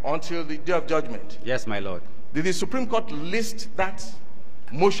 Correct. Until the day of judgment. Yes, my lord. Did the Supreme Court list that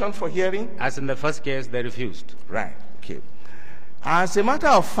motion for hearing? As in the first case, they refused. Right, okay. As a matter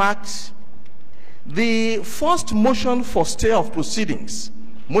of fact, the first motion for stay of proceedings,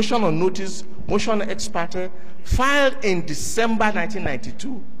 motion on notice, motion ex parte, filed in December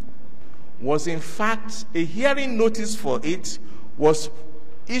 1992, was in fact, a hearing notice for it was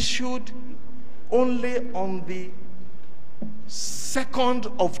issued only on the 2nd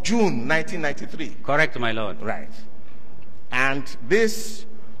of June 1993. Correct, my lord. Right. And this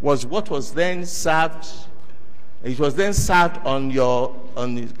was what was then served. It was then served on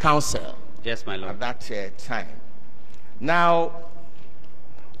the council. Yes, my lord. At that time. Now,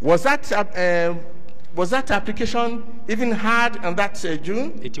 was that application even heard on that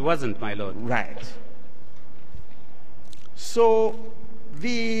June? It wasn't, my lord. Right. So,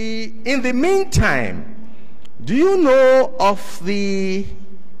 in the meantime, do you know of the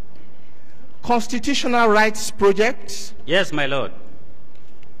Constitutional Rights Project? Yes, my lord.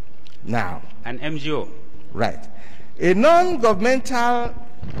 Now. An NGO. Right. A non-governmental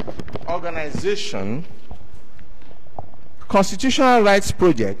organization, Constitutional Rights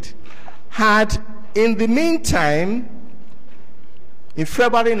Project, had in the meantime, in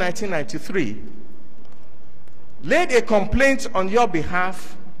February 1993, laid a complaint on your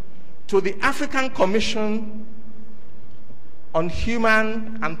behalf to the African Commission on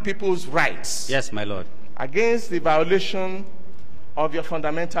Human and People's Rights. Yes, my lord. Against the violation of your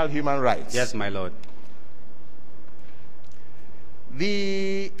fundamental human rights. Yes, my lord.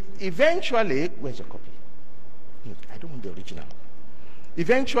 Eventually, where's your copy? I don't want the original.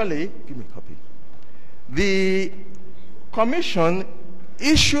 Eventually, give me a copy. The commission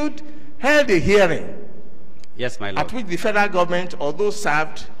held a hearing. Yes, my lord. At which the federal government, although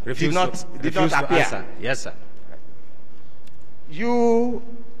served, did not appear. Answer. Yes, sir. You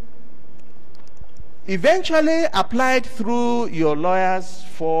eventually applied through your lawyers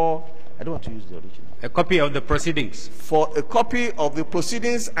for, I don't want to use the original. A copy of the proceedings. For a copy of the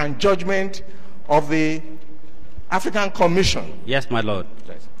proceedings and judgment of the African Commission. Yes, my lord.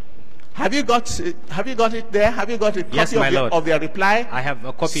 Have you got it there? Have you got a copy Yes, my lord. of their reply? I have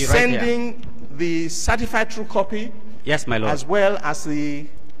a copy right here. Sending the certified true copy. Yes, my lord. As well as the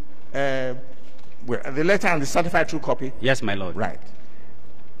letter and the certified true copy. Yes, my lord. Right.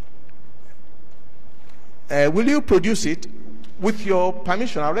 Will you produce it? With your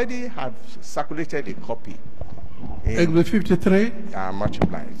permission, I already have circulated a copy. Exhibit 53. Much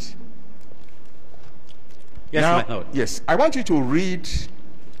obliged. Yes, now, my lord. Yes, I want you to read,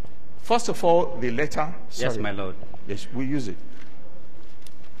 first of all, the letter. Yes, my lord. Yes, we'll use it.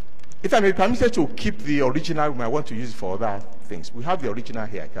 If I may be permitted to keep the original, we might want to use it for other things. We have the original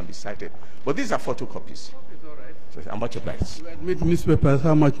here, it can be cited. But these are photocopies. It's all right. So I'm much obliged. You admit newspapers,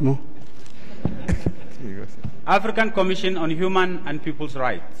 how much more? African Commission on Human and People's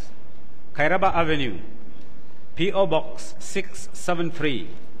Rights, Kairaba Avenue, P.O. Box 673,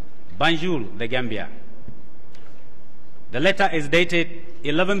 Banjul, The Gambia. The letter is dated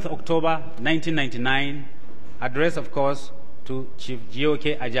 11th October 1999, addressed, of course, to Chief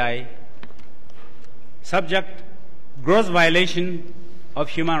G.O.K. Ajay. Subject, gross violation of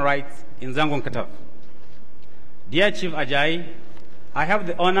human rights in Zangon Kattaf. Dear Chief Ajay, I have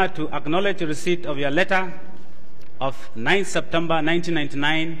the honor to acknowledge the receipt of your letter of 9 September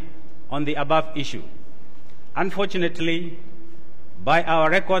 1999 on the above issue. Unfortunately, by our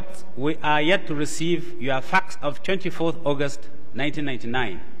records, we are yet to receive your fax of 24th August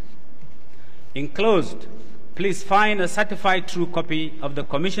 1999. Enclosed, please find a certified true copy of the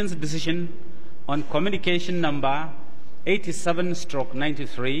Commission's decision on communication number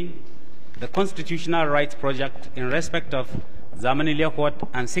 87/93, the Constitutional Rights Project in respect of Zamani Lekwot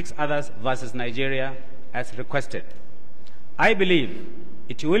and 6 others versus Nigeria as requested. I believe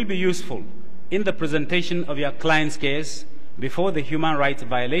it will be useful in the presentation of your client's case before the Human Rights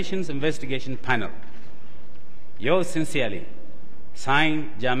Violations Investigation Panel. Yours sincerely,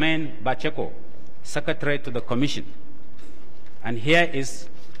 signed Jermaine Bacheko, Secretary to the Commission. And here is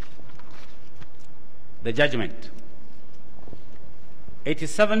the judgment.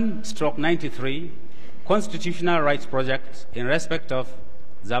 87/93, Constitutional Rights Project in respect of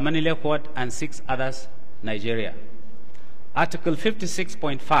Zamani Lekwot and 6 others, Nigeria. Article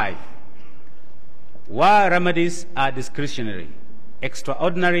 56.5, where remedies are discretionary,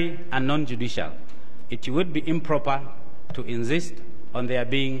 extraordinary, and non-judicial, it would be improper to insist on their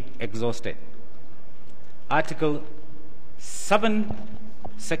being exhausted. Article 7,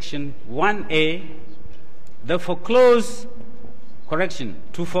 Section 1A, to foreclose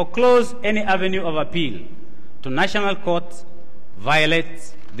any avenue of appeal to national courts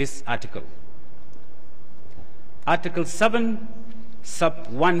violates this article. Article 7, sub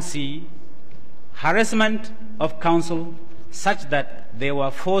 1C, harassment of counsel such that they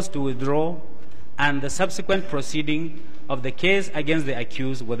were forced to withdraw and the subsequent proceeding of the case against the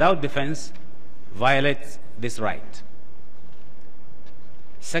accused without defense violates this right.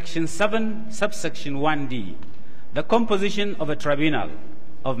 Section 7, subsection 1D, the composition of a tribunal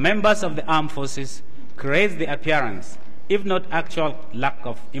of members of the armed forces creates the appearance, if not actual, lack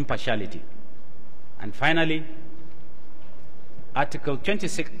of impartiality. And finally, Article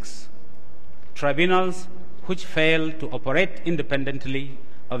 26, tribunals which fail to operate independently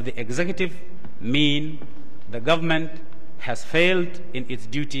of the executive mean the government has failed in its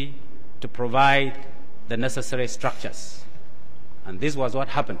duty to provide the necessary structures. And this was what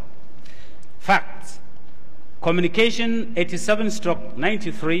happened. Facts. Communication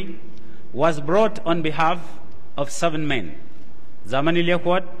 87/93 was brought on behalf of 7 men: Zamani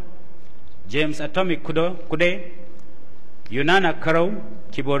Lekwot, James Atomic Kude, Yunana Karau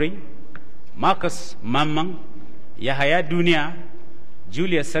Kibori, Marcus Mamman, Yahaya Dunia,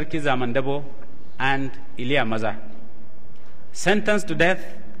 Julius Serki Zamandabo, and Ilya Maza. Sentenced to death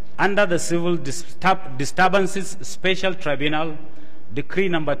under the Civil Disturbances Special Tribunal, Decree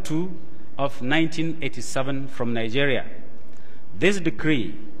number 2 of 1987 from Nigeria. This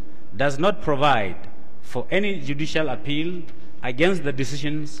decree does not provide for any judicial appeal against the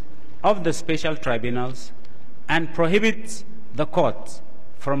decisions of the special tribunals and prohibits the court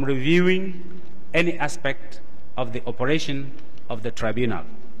from reviewing any aspect of the operation of the tribunal.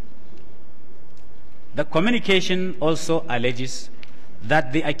 The communication also alleges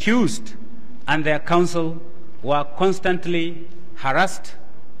that the accused and their counsel were constantly harassed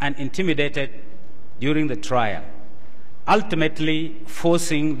and intimidated during the trial, ultimately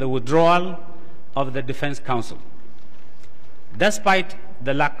forcing the withdrawal of the defense counsel. Despite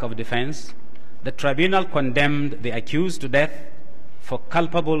the lack of defense, the tribunal condemned the accused to death for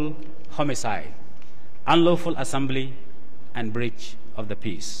culpable homicide, unlawful assembly, and breach of the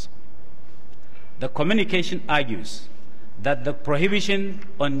peace. the communication argues that the prohibition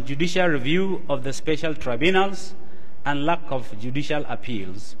on judicial review of the special tribunals and lack of judicial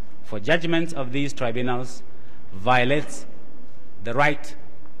appeals for judgments of these tribunals violates the right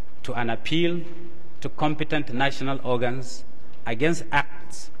to an appeal to competent national organs against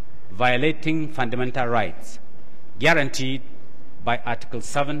acts violating fundamental rights guaranteed by Article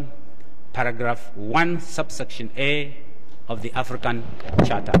 7, Paragraph 1, Subsection A of the African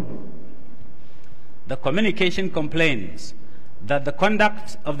Charter. The communication complains that the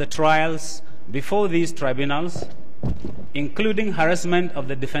conduct of the trials before these tribunals, including harassment of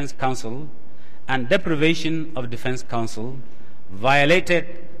the defense counsel and deprivation of defense counsel,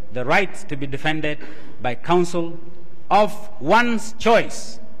 violated the right to be defended by counsel of one's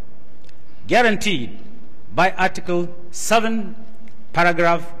choice, guaranteed by Article 7,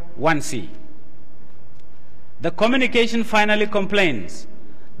 Paragraph 1C. The communication finally complains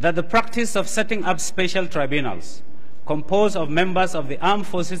that the practice of setting up special tribunals composed of members of the armed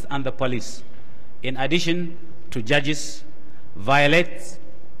forces and the police, in addition to judges, violates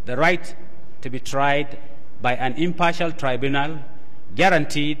the right to be tried by an impartial tribunal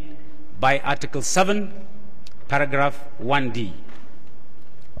guaranteed by Article 7, Paragraph 1D.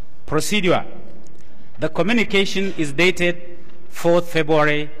 Procedure. The communication is dated 4th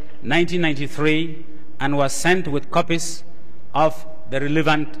February 1993 and was sent with copies of the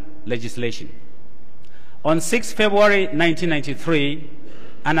relevant legislation. On 6 February 1993,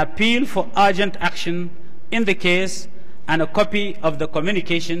 an appeal for urgent action in the case and a copy of the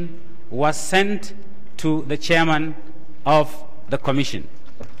communication was sent to the chairman of the commission.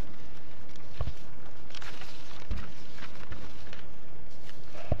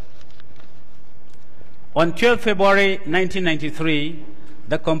 On 12 February 1993,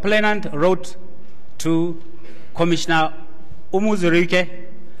 the complainant wrote to Commissioner Umuzurike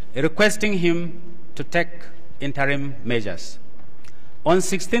requesting him to take interim measures. On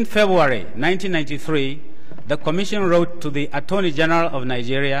 16 February 1993, the Commission wrote to the Attorney General of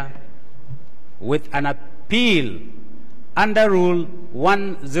Nigeria with an appeal under Rule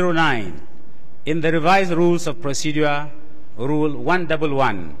 109 in the revised Rules of Procedure, Rule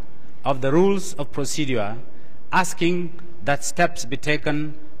 111 of the Rules of Procedure, asking that steps be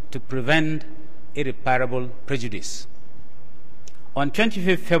taken to prevent irreparable prejudice. On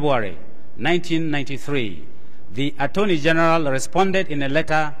 25 February 1993, the Attorney General responded in a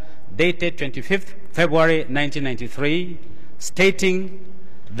letter dated 25 February 1993, stating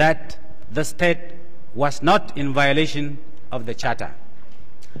that the state was not in violation of the Charter.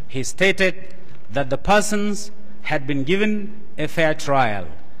 He stated that the persons had been given a fair trial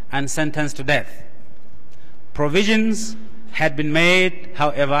and sentenced to death. Provisions had been made,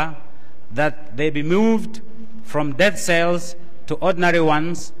 however, that they be moved from death cells to ordinary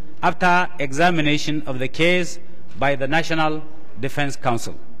ones after examination of the case by the National Defense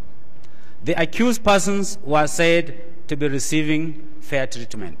Council. The accused persons were said to be receiving fair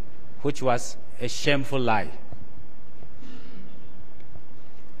treatment, which was a shameful lie.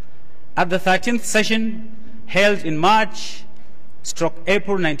 At the 13th session held in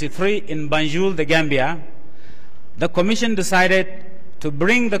March/April 93 in Banjul, the Gambia, the Commission decided to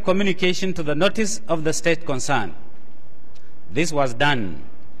bring the communication to the notice of the state concerned. This was done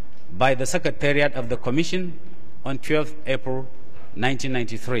by the Secretariat of the Commission on 12 April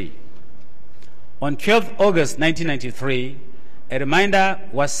 1993. On 12 August 1993, a reminder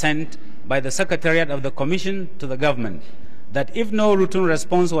was sent by the Secretariat of the Commission to the government that if no written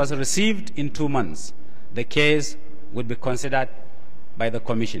response was received in 2 months, the case would be considered by the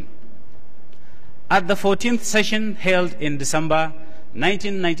Commission. At the 14th session held in December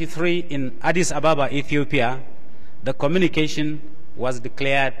 1993 in Addis Ababa, Ethiopia, the communication was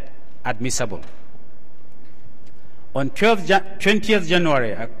declared admissible. On 20th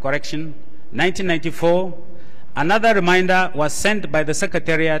January, 1994, another reminder was sent by the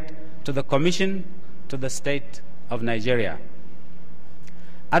Secretariat to the Commission to the State of Nigeria.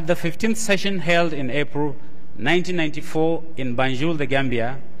 At the 15th session held in April 1994 in Banjul, the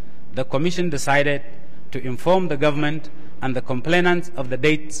Gambia, the Commission decided to inform the government and the complainants of the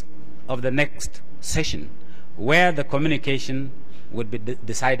dates of the next session, where the communication would be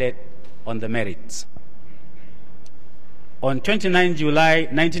decided on the merits. On 29 July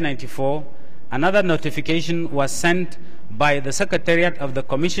 1994, another notification was sent by the Secretariat of the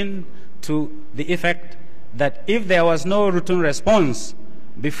Commission to the effect that if there was no written response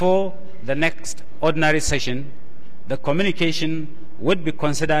before the next ordinary session, the communication would be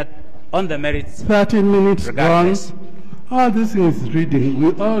considered on the merits. 30 minutes regardless. gone. All these things reading,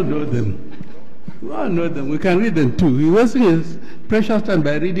 we all know them. We all know them. We can read them too. He wasting his precious time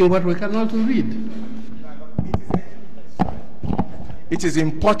by reading what we can also read. It is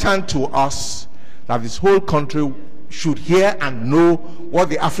important to us that this whole country should hear and know what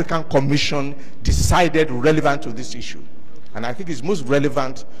the African Commission decided relevant to this issue. And I think it's most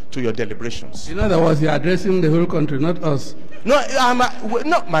relevant to your deliberations. In other words, you're addressing the whole country, not us. No,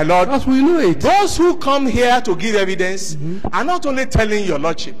 no, my lord. Because we know it. Those who come here to give evidence are not only telling your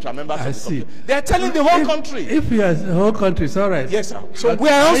lordship, members of the see. They are telling the whole country. If you are the whole country, it's all right. Yes, sir. So But we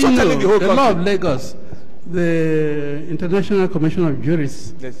are also telling the whole the country. law of Lagos, the International Commission of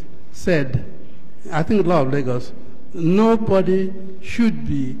Jurists said, I think law of Lagos, nobody should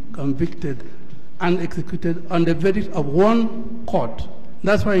be convicted and executed on the verdict of one court.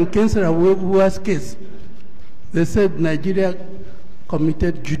 That's why in Kensera's case, they said Nigeria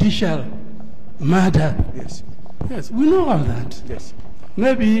committed judicial murder. Yes. Yes, we know all that. Yes.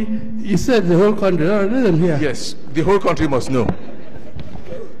 Maybe he said the whole country. Oh, let them hear. Yes, the whole country must know.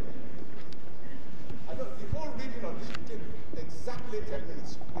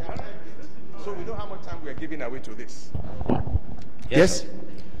 So we know how much time we are giving away to this. Yes?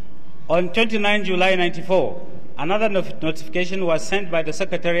 On 29 July 94, another notification was sent by the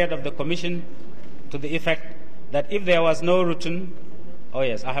Secretariat of the Commission to the effect that if there was no routine, oh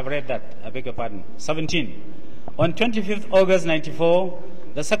yes, I have read that, I beg your pardon, 17. On 25th August 94,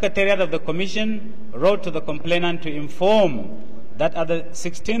 the Secretariat of the Commission wrote to the complainant to inform that at the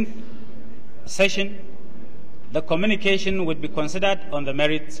 16th session, the communication would be considered on the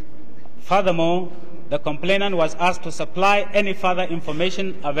merits. Furthermore, the complainant was asked to supply any further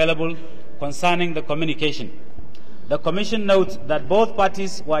information available concerning the communication. The Commission notes that both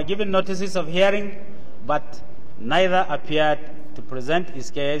parties were given notices of hearing, but neither appeared to present his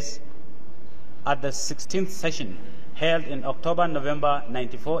case at the 16th session held in October-November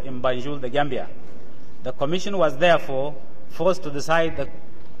 94 in Banjul, the Gambia. The Commission was therefore forced to decide the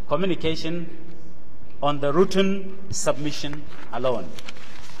communication on the routine submission alone.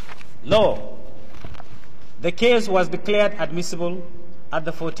 Law. The case was declared admissible at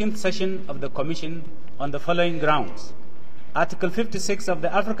the 14th session of the Commission on the following grounds. Article 56 of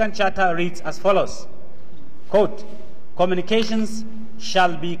the African Charter reads as follows, quote, communications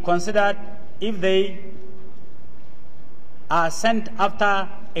shall be considered if they are sent after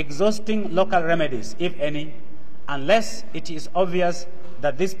exhausting local remedies, if any, unless it is obvious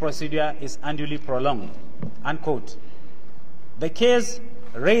that this procedure is unduly prolonged, unquote. The case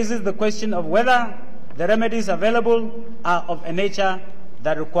raises the question of whether the remedies available are of a nature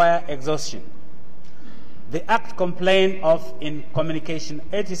that require exhaustion. The act complained of in Communication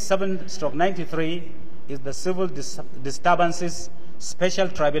 87/93 is the Civil Disturbances Special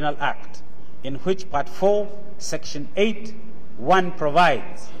Tribunal Act, in which Part 4, Section 8(1)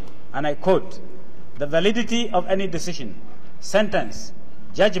 provides, and I quote, the validity of any decision, sentence,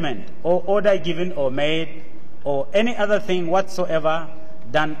 judgment, or order given or made, or any other thing whatsoever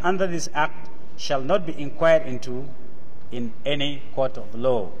done under this act shall not be inquired into in any court of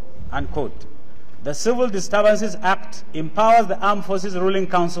law, unquote. The Civil Disturbances Act empowers the Armed Forces Ruling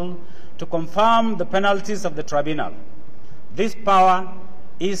Council to confirm the penalties of the tribunal. This power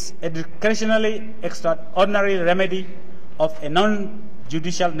is a discretionary extraordinary remedy of a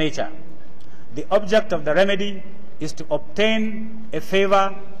non-judicial nature. The object of the remedy is to obtain a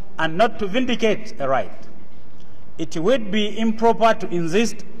favor and not to vindicate a right. It would be improper to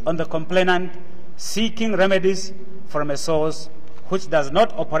insist on the complainant seeking remedies from a source which does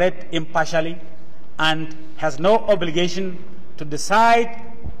not operate impartially and has no obligation to decide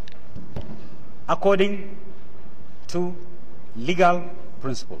according to legal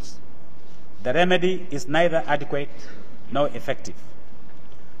principles. The remedy is neither adequate nor effective.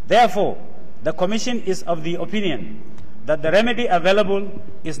 Therefore, the Commission is of the opinion that the remedy available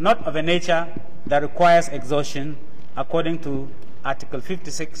is not of a nature that requires exhaustion according to Article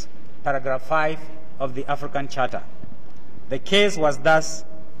 56, Paragraph 5 of the African Charter. The case was thus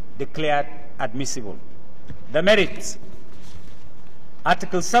declared admissible. The merits.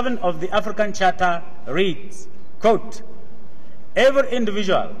 Article 7 of the African Charter reads, quote, every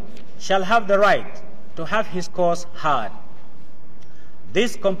individual shall have the right to have his cause heard.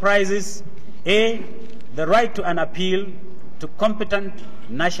 This comprises A, the right to an appeal to competent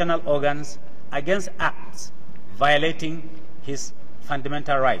national organs against acts violating his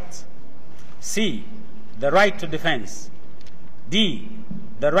fundamental rights. C, the right to defense. D,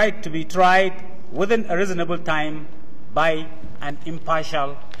 the right to be tried within a reasonable time by an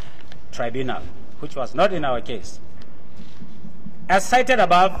impartial tribunal, which was not in our case. As cited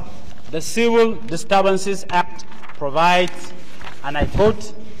above, the Civil Disturbances Act provides, and I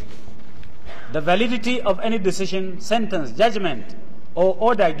quote, the validity of any decision, sentence, judgment, or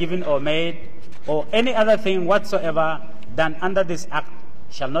order given or made, or any other thing whatsoever done under this act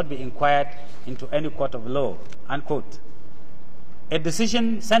shall not be inquired into any court of law, unquote. A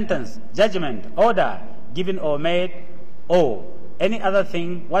decision, sentence, judgment, order given or made, or any other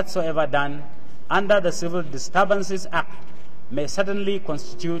thing whatsoever done under the Civil Disturbances Act may certainly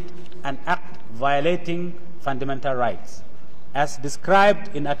constitute an act violating fundamental rights, as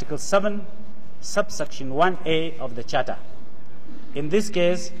described in Article 7, subsection 1A of the Charter. In this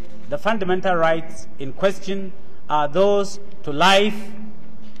case, the fundamental rights in question are those to life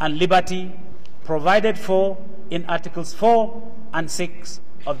and liberty provided for in Articles 4 and 6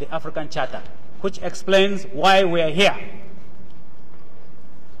 of the African Charter, which explains why we are here.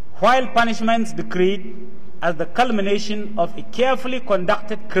 While punishments decreed as the culmination of a carefully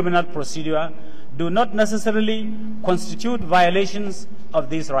conducted criminal procedure do not necessarily constitute violations of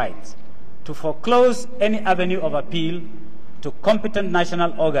these rights, to foreclose any avenue of appeal to competent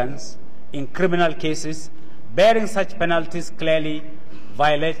national organs in criminal cases bearing such penalties clearly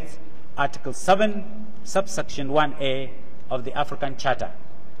violates Article 7, subsection 1A of the African Charter,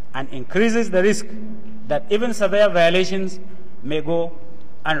 and increases the risk that even severe violations may go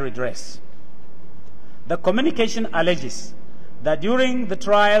unredressed. The communication alleges that during the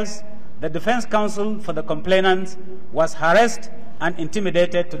trials, the defense counsel for the complainant was harassed and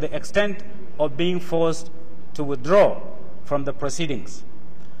intimidated to the extent of being forced to withdraw from the proceedings.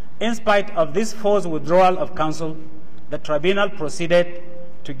 In spite of this forced withdrawal of counsel, the tribunal proceeded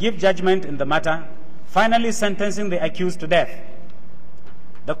to give judgment in the matter, finally sentencing the accused to death.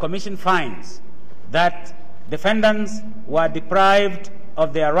 The Commission finds that defendants were deprived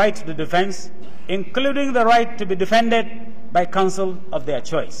of their right to defense, including the right to be defended by counsel of their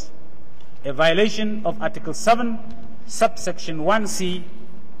choice, a violation of Article 7, subsection 1C,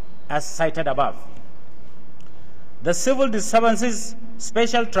 as cited above. The Civil Disturbances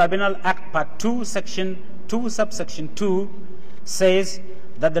Special Tribunal Act, Part 2, Section 2, subsection 2, says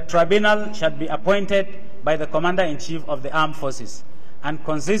that the tribunal shall be appointed by the Commander-in-Chief of the Armed Forces and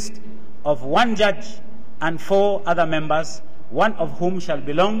consist of one judge and 4 other members, one of whom shall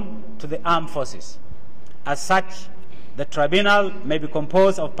belong to the armed forces. As such, the tribunal may be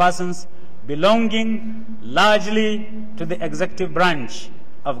composed of persons belonging largely to the executive branch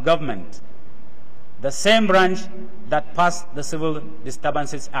of government, the same branch that passed the Civil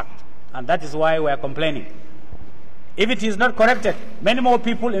Disturbances Act. And that is why we are complaining. If it is not corrected, many more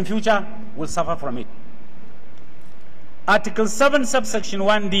people in future will suffer from it. Article 7, subsection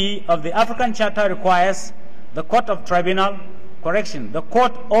 1D of the African Charter requires the court of tribunal, the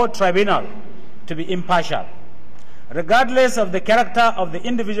court or tribunal to be impartial. Regardless of the character of the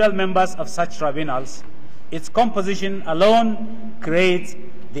individual members of such tribunals, its composition alone creates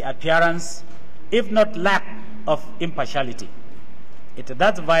the appearance, if not lack, of impartiality. It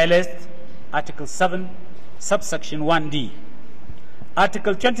thus violates Article 7, subsection 1D.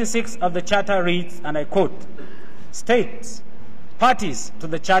 Article 26 of the Charter reads, and I quote, "States parties to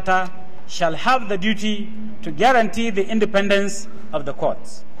the Charter shall have the duty to guarantee the independence of the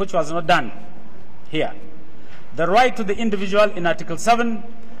courts," which was not done here. The right to the individual in Article 7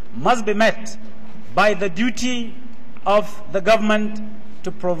 must be met by the duty of the government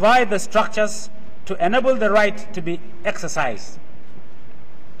to provide the structures to enable the right to be exercised.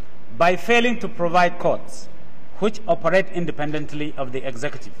 By failing to provide courts which operate independently of the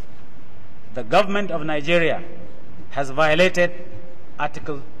executive, the government of Nigeria has violated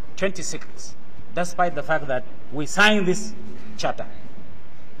Article 26, despite the fact that we signed this charter.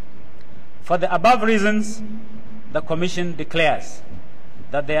 For the above reasons, the Commission declares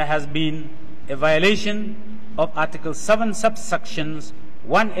that there has been a violation of Article 7, subsections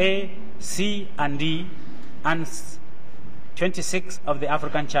 1A, C, and D, and 26 of the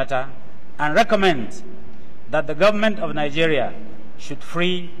African Charter, and recommends that the government of Nigeria should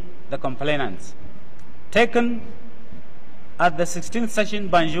free the complainants. Taken at the 16th session,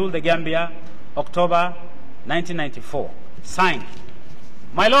 Banjul, the Gambia, October 1994. Signed.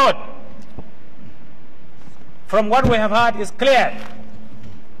 My Lord, from what we have heard, is clear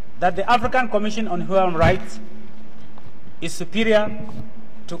that the African Commission on Human Rights is superior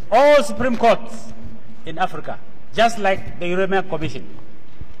to all Supreme Courts in Africa, just like the European Commission.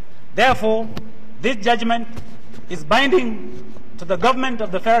 Therefore, this judgment is binding to the government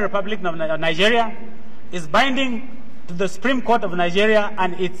of the Federal Republic of Nigeria, is binding to the Supreme Court of Nigeria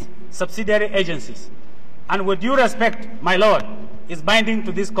and its subsidiary agencies. And with due respect, my Lord, is binding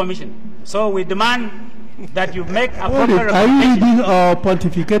to this commission. So we demand that you make appropriate recommendations. Are you reading or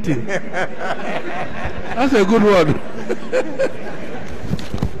pontificating? That's a good word.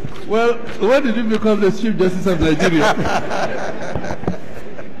 Well, when did you become the Chief Justice of Nigeria?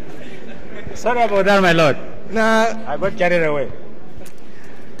 Sorry about that, my lord. Now, I got carried away.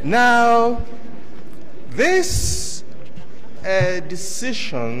 Now, this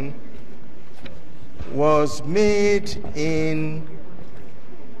decision was made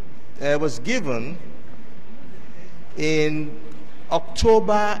was given in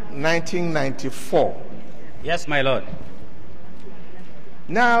October 1994. Yes, my lord.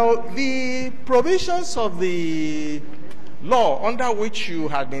 Now, the provisions of the law under which you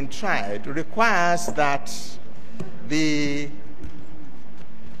had been tried requires that the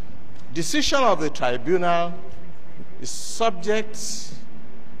decision of the tribunal was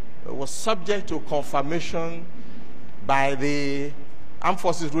subject to confirmation by the Armed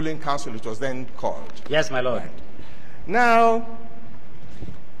Forces Ruling Council, it was then called. Yes, my lord. Right. Now,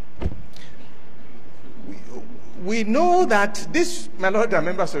 we know that this, my lord and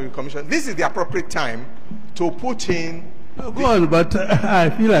members of the commission, this is the appropriate time to put in. Go on, but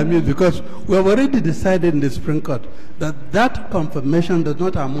I feel amused because we have already decided in the Supreme Court that that confirmation does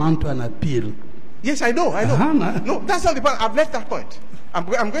not amount to an appeal. Yes, I know. No, that's not the point. I've left that point. I'm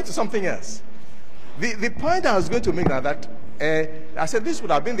going to something else. The point I was going to make now that I said this would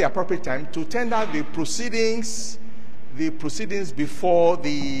have been the appropriate time to tender the proceedings before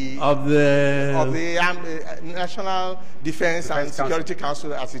the National Defense and Security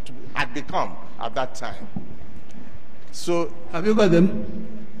Council as it had become at that time. So, have you got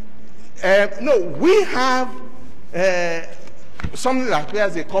them? No, we have something that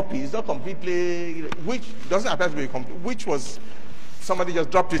appears a copy. It's not completely, which doesn't appear to be complete, which was somebody just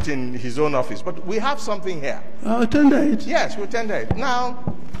dropped it in his own office. But we have something here. I'll tender it. Yes, we'll tender it.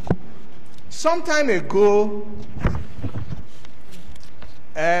 Now, some time ago,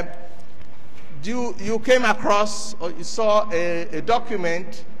 you came across or you saw a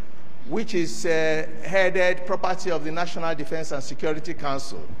document which is headed Property of the National Defense and Security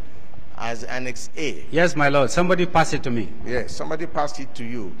Council as Annex A. Yes, my lord. Somebody passed it to me. Yes, somebody passed it to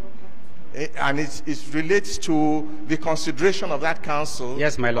you. And it relates to the consideration of that council.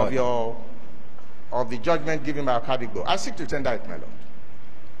 Yes, my lord. Of the judgment given by Okadigbo. I seek to tender it, my lord.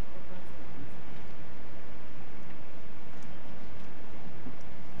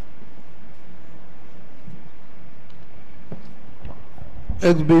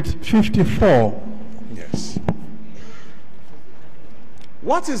 Exhibit 54. Yes.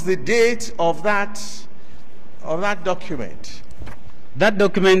 What is the date of that document? That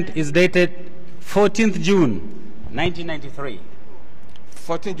document is dated 14th June, 1993.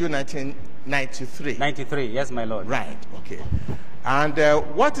 14th June, 1993. 93, yes, my lord. Right, okay. And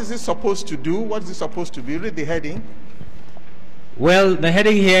what is it supposed to do? What is it supposed to be? Read the heading. Well, the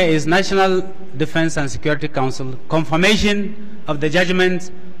heading here is National Defense and Security Council, confirmation of the judgments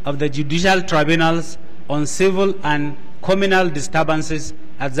of the judicial tribunals on civil and communal disturbances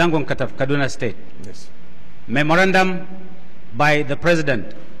at Zangon Kattaf Kaduna State. Yes. Memorandum by the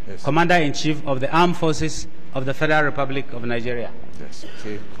President, yes. Commander-in-Chief of the Armed Forces of the Federal Republic of Nigeria. Yes,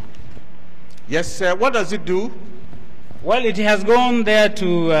 okay. Yes, what does it do? Well, it has gone there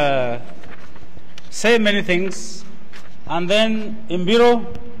to say many things, and then in Bureau,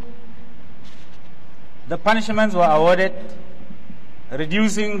 the punishments were awarded,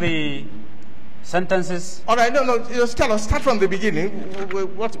 reducing the sentences. All right, no, just tell us, start from the beginning.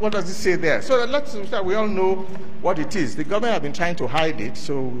 What does it say there? So let's start, we all know what it is. The government have been trying to hide it,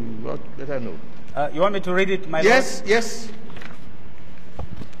 so we better know. You want me to read it, my lord? Yes.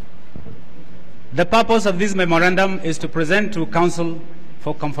 The purpose of this memorandum is to present to Council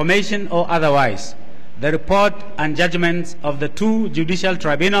for confirmation or otherwise the report and judgments of the two judicial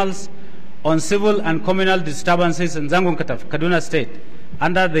tribunals on civil and communal disturbances in Zangon Kattaf Kaduna State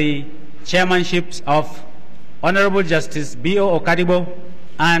under the chairmanships of Honorable Justice B.O. Okadigbo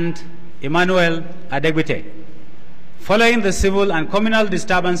and Emmanuel Adegbite. Following the civil and communal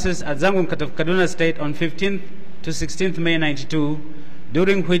disturbances at Zangon Kattaf Kaduna State on 15th to 16th May 92,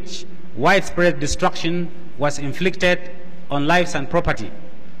 during which widespread destruction was inflicted on lives and property,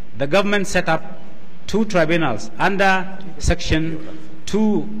 the government set up two tribunals under Section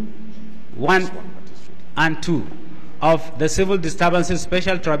 2(1) and 2 of the Civil Disturbances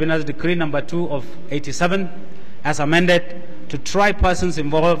Special Tribunals Decree number 2 of 87, as amended, to try persons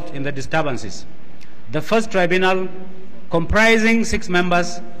involved in the disturbances. The first tribunal, comprising 6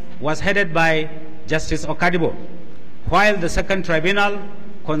 members, was headed by Justice Okadigbo, while the second tribunal,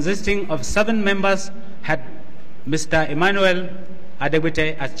 consisting of 7 members, had Mr. Emmanuel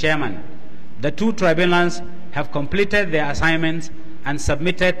Adegbite as chairman. The two tribunals have completed their assignments and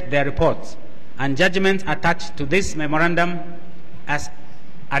submitted their reports and judgments attached to this memorandum as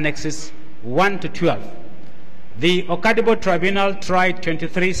Annexes 1 to 12. The Okadibo Tribunal tried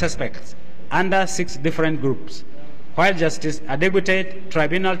 23 suspects under 6 different groups, while Justice Adegbite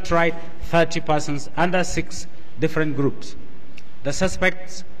Tribunal tried 30 persons under 6 different groups. The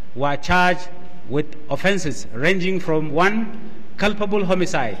suspects were charged with offenses ranging from 1. Culpable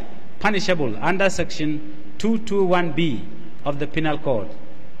homicide, punishable under Section 221B of the Penal Code.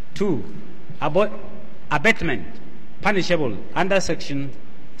 2. Abatement, punishable under Section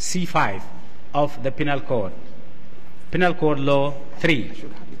C5 of the Penal Code. Penal Code Law 3.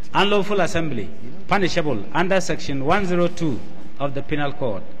 Unlawful assembly, punishable under Section 102 of the Penal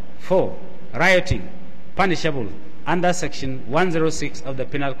Code. 4. Rioting, punishable under Section 106 of the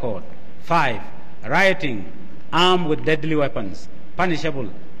Penal Code. 5. Rioting armed with deadly weapons, punishable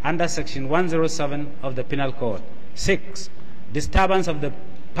under Section 107 of the Penal Code. 6. Disturbance of the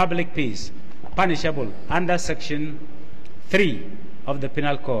public peace, punishable under Section 3 of the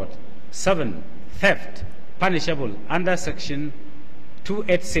Penal Code. 7. Theft, punishable under Section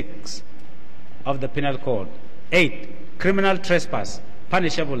 286 of the Penal Code. 8. Criminal trespass,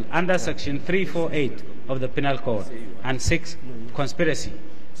 punishable under Section 348 of the Penal Code. And 6. Conspiracy,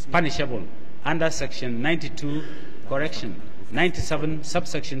 punishable under Section 92, 97,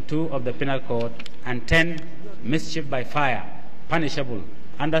 subsection 2 of the Penal Code. And 10. Mischief by fire, punishable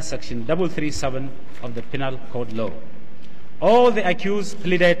under Section 337 of the Penal Code Law. All the accused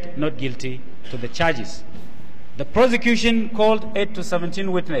pleaded not guilty to the charges. The prosecution called 8 to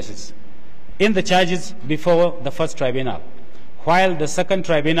 17 witnesses in the charges before the first tribunal, while the second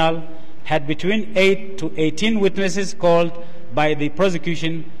tribunal had between 8 to 18 witnesses called by the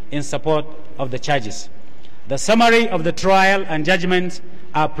prosecution in support of the charges. The summary of the trial and judgments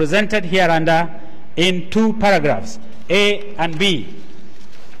are presented hereunder in 2 paragraphs, A and B.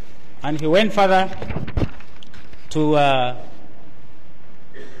 And he went further to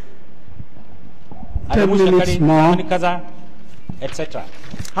 10 minutes more, etc.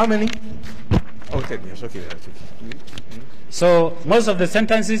 How many? Oh, 10 years. Okay, that's okay. So most of the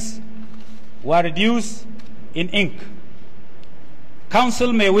sentences were reduced in ink.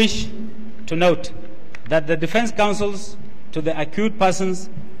 Counsel may wish to note that the defense counsels to the accused persons,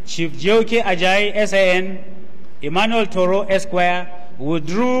 Chief Jioke Ajayi SAN, Emmanuel Toro Esquire,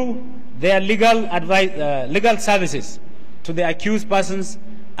 withdrew their legal services to the accused persons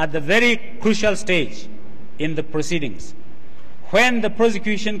at the very crucial stage in the proceedings. When the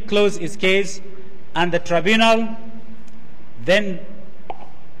prosecution closed its case and the tribunal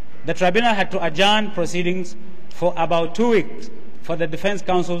had to adjourn proceedings for about 2 weeks for the defense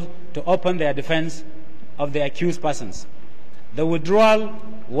counsel to open their defense of the accused persons. The withdrawal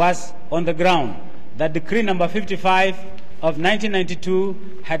was on the ground that Decree number 55 of 1992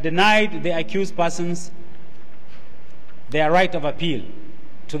 had denied the accused persons their right of appeal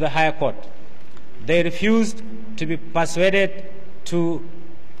to the higher court. They refused to be persuaded to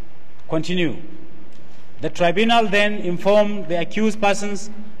continue. The tribunal then informed the accused persons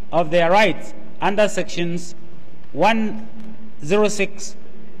of their rights under sections 106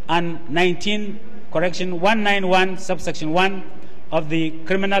 and 191 subsection 1 of the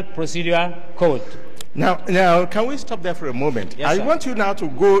Criminal Procedure Code. Now, can we stop there for a moment? Yes, sir. I want you now to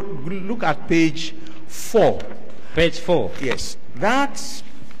go look at page 4. Page 4. Yes. That's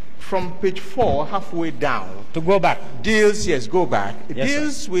from page 4, halfway down. To go back. Deals, yes, go back. It Yes,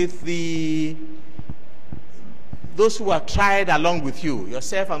 deals sir. with those who are tried along with you,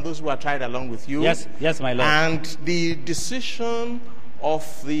 yourself and those who are tried along with you. Yes, yes, my lord. And the decision of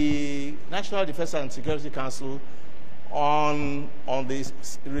the National Defense and Security Council on the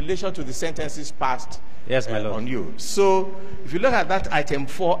relation to the sentences passed Yes, my lord. on you. So if you look at that item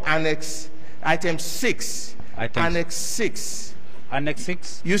 4, item 6, annex 6. Annex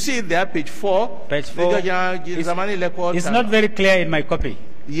 6. You see it there, page 4. Page 4. Zamani Lekwot. It's not very clear in my copy.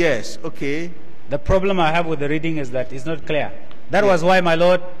 Yes, okay. The problem I have with the reading is that it's not clear. That was why, my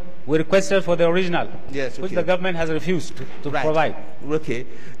lord, we requested for the original, Yes, okay. which the government has refused to Right. provide. Okay.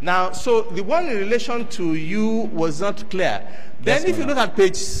 Now, so the one in relation to you was not clear. Then Yes, if you my look at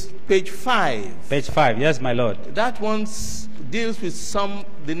page 5. Page 5, yes, my lord. That one deals with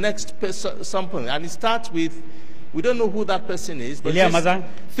the next person, something, and it starts with, we don't know who that person is, but Elia it's Maza?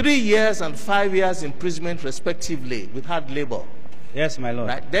 3 years and 5 years imprisonment respectively with hard labor. Yes, my lord.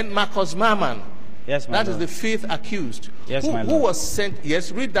 Right? Then Marcus Maman. Yes, my That is lord. the 5th accused. Yes, my Who lord. was sent?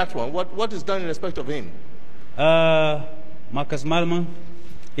 Yes, read that one. What is done in respect of him? Marcus Malman.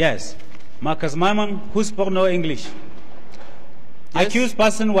 Yes. Marcus Malman, who spoke no English. Yes. Accused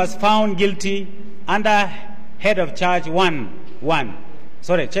person was found guilty under head of charge 1.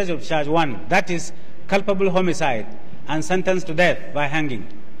 Charge of charge 1. That is culpable homicide and sentenced to death by hanging.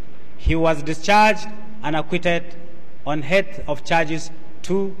 he was discharged and acquitted on head of charges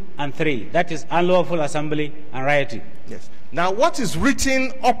 2 and 3. That is unlawful assembly and rioting. Yes. Now, what is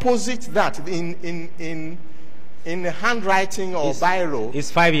written opposite that in handwriting or biro?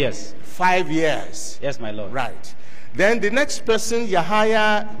 Is 5 years. 5 years. Yes, my lord. Right. Then the next person,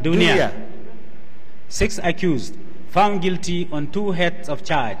 Yahaya Dunia. 6 accused, found guilty on 2 heads of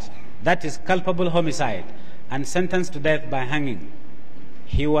charge, that is culpable homicide, and sentenced to death by hanging.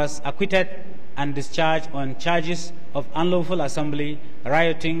 He was acquitted and discharged on charges of unlawful assembly,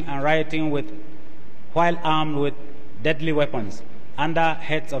 rioting, and rioting while armed with deadly weapons, under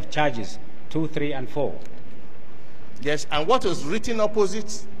heads of charges 2, 3, and 4. Yes, and what was written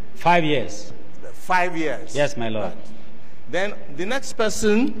opposite? 5 years. 5 years. Yes, my lord. Right. Then the next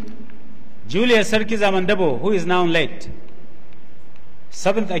person, Julius Serki Zamandabo, who is now late,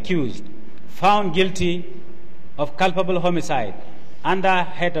 7th accused, found guilty of culpable homicide, under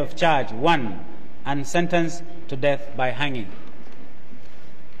head of charge 1, and sentenced to death by hanging.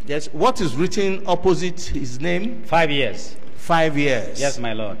 Yes, what is written opposite his name? 5 years. 5 years. Yes,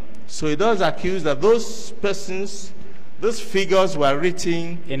 my lord. So he does accuse that those persons, those figures were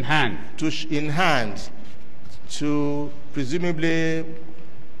written in hand to presumably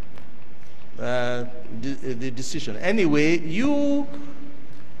the decision. Anyway,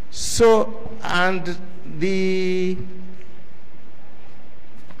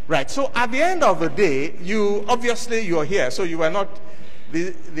 right. So at the end of the day, you're here, so you are not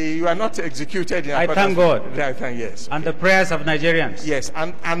you are not executed. I thank God. Right, yes. And the prayers of Nigerians. Yes,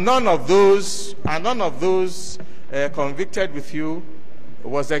 and none of those convicted with you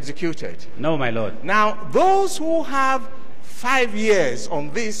was executed. No, my lord. Now, those who have 5 years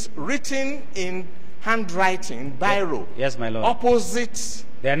on this written in handwriting, biro. Yes, my lord. Opposite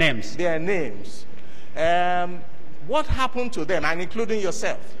their names. What happened to them, and including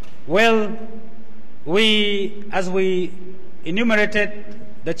yourself? Well, as we enumerated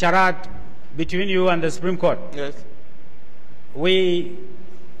the charade between you and the Supreme Court, yes, we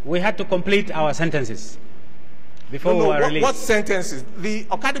had to complete our sentences before we were released. What sentences? The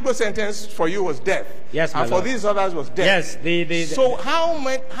Okadigbo sentence for you was death. Yes, my and lord. For these others was death. Yes. So how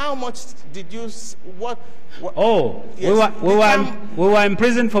much did you? Yes, we were in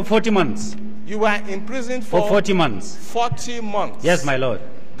prison for 40 months. You were in prison for 40 months. 40 months. Yes, my lord.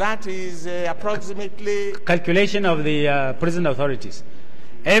 That is approximately calculation of the prison authorities.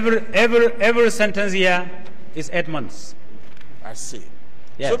 Every sentence here is 8 months. I see.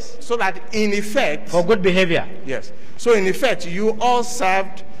 Yes. So that in effect, for good behavior. Yes. So in effect, you all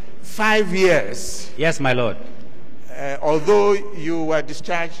served 5 years. Yes, my lord. Although you were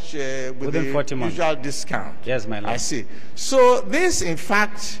discharged within 40 months. Usual discount. Yes, my lord. I see. So this, in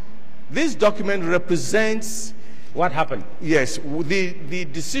fact, this document represents what happened. Yes, the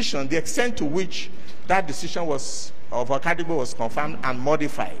decision, the extent to which that decision of Okadigbo was confirmed and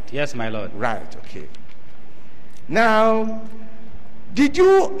modified. Yes, my lord. Right. Okay. Now,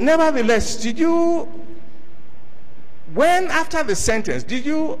 when after the sentence, did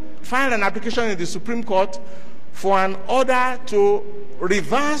you file an application in the Supreme Court for an order to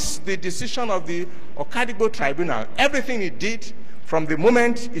reverse the decision of the Okadigbo Tribunal? Everything it did from the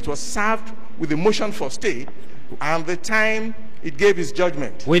moment it was served with the motion for stay and the time it gave its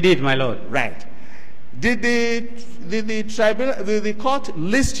judgment. We did, my lord. Right. Did the tribunal, the court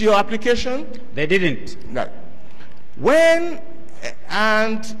list your application? They didn't. No.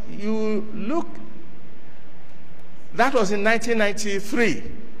 And you look, that was in 1993.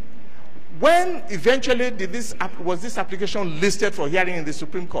 When eventually was this application listed for hearing in the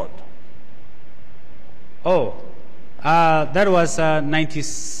Supreme Court? That was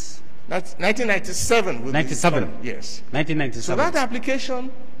 1997. 97. Yes. 1997. So that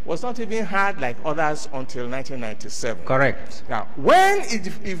application was not even heard like others until 1997. Correct. Now, when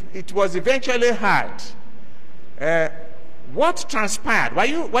it was eventually heard, what transpired?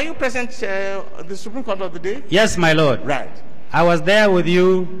 Were you present at the Supreme Court of the day? Yes, my lord. Right. I was there with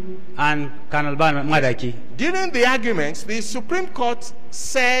you and Colonel Ban Madaki. During the arguments, the Supreme Court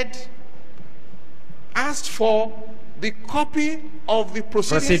asked for the copy of the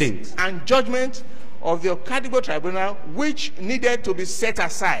proceedings and judgment of the Okadigbo Tribunal, which needed to be set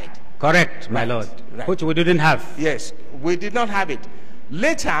aside. Correct, my lord. Right. Which we didn't have. Yes, we did not have it.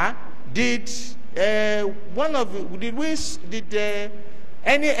 Later, did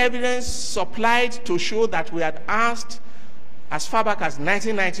any evidence supplied to show that we had asked as far back as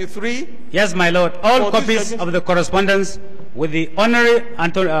 1993? Yes, my lord. All copies of the correspondence with the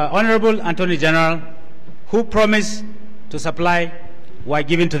Honorable Attorney General, who promised to supply, were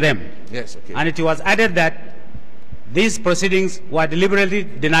given to them. Yes, okay. And it was added that these proceedings were deliberately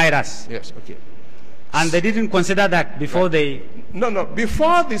denied us. Yes, okay. And they didn't consider that before they... No.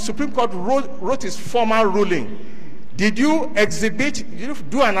 Before the Supreme Court wrote its formal ruling, did you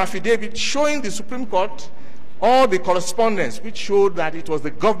do an affidavit showing the Supreme Court all the correspondence which showed that it was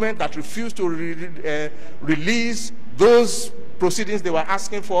the government that refused to release those proceedings they were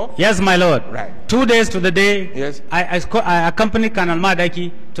asking for? Yes, my lord. Right. 2 days to the day, yes, I accompanied Colonel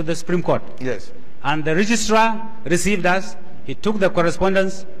Madaki to the Supreme Court. Yes. And the registrar received us. He took the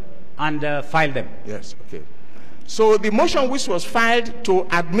correspondence and filed them. Yes, okay. So the motion which was filed to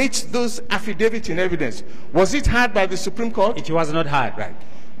admit those affidavits in evidence, was it heard by the Supreme Court? It was not heard. Right.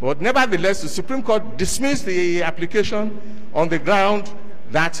 But nevertheless, the Supreme Court dismissed the application on the ground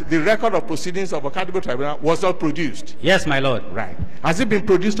that the record of proceedings of a Kaduna tribunal was not produced. Yes, my lord. Right. Has it been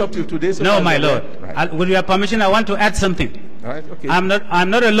produced up till today? So no, my lord. Right. With your permission, I want to add something. All right, okay. I'm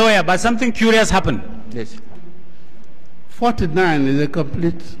not a lawyer, but something curious happened. Yes. 49 is a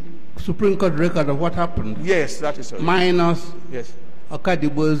complete Supreme Court record of what happened. Yes, that is right. Minus yes.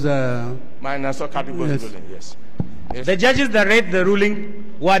 Okadibo's minus Okadibo's yes. ruling, yes. Yes. The judges that read the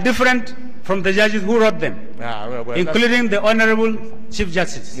ruling were different from the judges who wrote them, including the Honorable Chief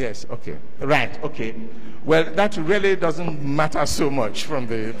Justice. Yes, okay. Right, okay. Well, that really doesn't matter so much from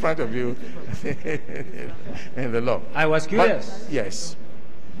the point of view in the law. I was curious. But, yes.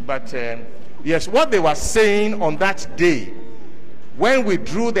 But, yes, what they were saying on that day, when we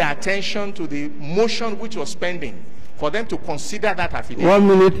drew their attention to the motion which was pending, for them to consider that affidavit. 1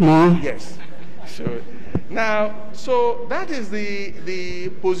 minute more. Yes. So, now, so that is the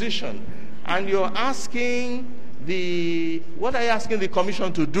position. And you're asking what are you asking the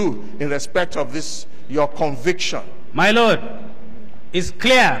commission to do in respect of this, your conviction? My lord, it's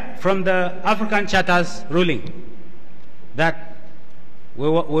clear from the African Charter's ruling that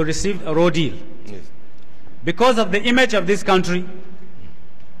we received a raw deal. Yes. Because of the image of this country,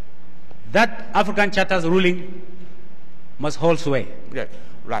 that African Charter's ruling must hold sway. Yeah.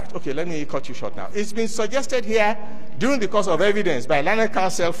 Right. Okay, let me cut you short now. It's been suggested here during the course of evidence by learned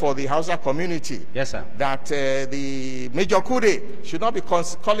counsel for the Hausa community, yes, sir, that the Major Kude should not be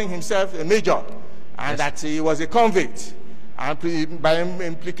calling himself a major, and yes, that he was a convict. And by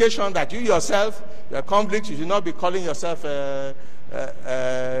implication that you yourself, you're a convict, you should not be calling yourself a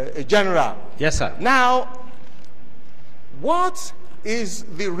general. Yes, sir. Now, what is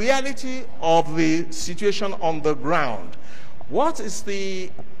the reality of the situation on the ground? What is the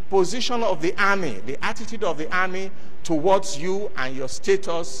position of the army, the attitude of the army towards you and your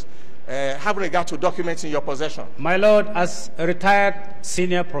status, having regard to documents in your possession? My lord, as a retired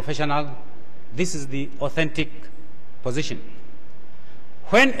senior professional, this is the authentic position.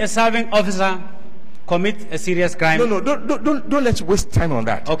 When a serving officer commits a serious crime... No, don't let's waste time on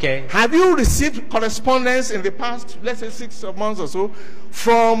that. Okay. Have you received correspondence in the past, let's say 6 months or so,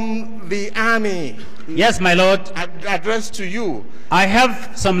 from the army? Yes, my lord. Addressed to you? I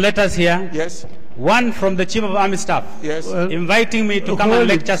have some letters here. Yes. One from the Chief of Army Staff, yes, inviting me to come and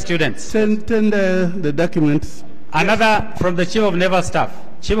lecture students. Send the documents. Another from the Chief of Naval Staff,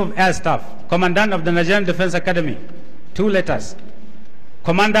 Chief of Air Staff, Commandant of the Nigerian Defense Academy. 2 letters.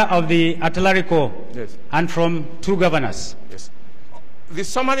 Commander of the Artillery Corps, yes, and from 2 governors. Yes. The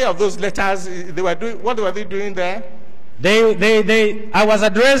summary of those letters, what were they doing there? I was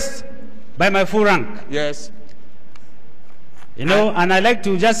addressed by my full rank. Yes. You know, and I like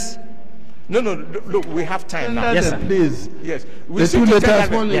to just... No, look, we have time now. Yes, sir. Please. Yes. The 2 letters,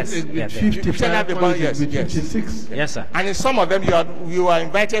 one yes, is yes, 55, one is yes, 56. Yes, sir. And in some of them, you are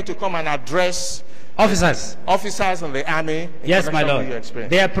invited to come and address officers in the army. Yes, my lord.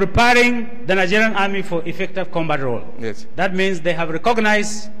 They are preparing the Nigerian army for effective combat role. Yes. That means they have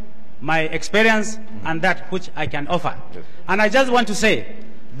recognized my experience and that which I can offer. Yes. And I just want to say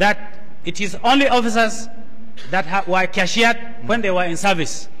that it is only officers that were cashiered when they were in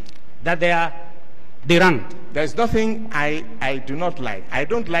service that they are deranked. There's nothing I do not like. I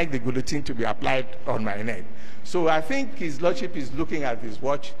don't like the guillotine to be applied on my neck. So I think His Lordship is looking at his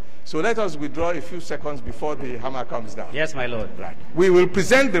watch. So let us withdraw a few seconds before the hammer comes down. Yes, my lord. Right. We will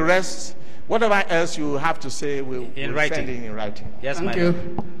present the rest. Whatever else you have to say, we'll send in writing. Yes, Thank my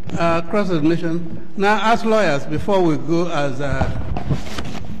you. lord. Cross-examination. Now, as lawyers, before we go,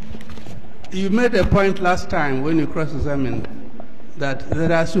 you made a point last time when you cross-examined that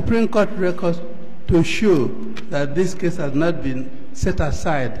there are Supreme Court records to show that this case has not been set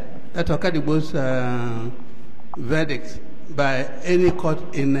aside, that Okadibo's verdict by any court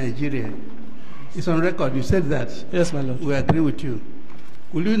in Nigeria. It's on record. You said that. Yes, my lord. We agree with you.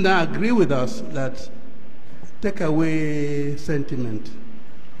 Will you now agree with us that take away sentiment?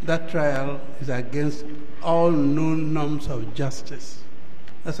 that trial is against all known norms of justice.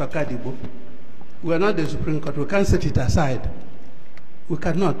 That's Okadibo. We are not the Supreme Court. We can't set it aside. We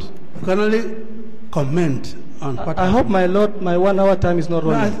cannot. We can only comment on what I hope, my Lord, my 1 hour time is not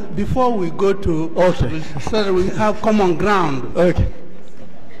running. No, before we go to... Okay. So that we have common ground. Okay.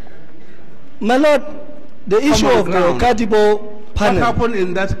 My Lord, the issue of the Okadibo panel... What happened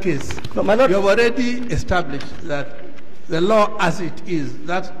in that case? No, my Lord, you have already established that the law as it is,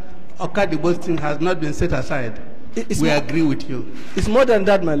 that Okadibo thing has not been set aside. We agree with you. It's more than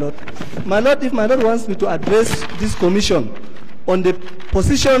that, my Lord. My Lord, if my Lord wants me to address this commission on the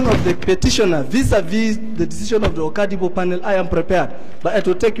position of the petitioner vis-a-vis the decision of the Okadibo panel, I am prepared. But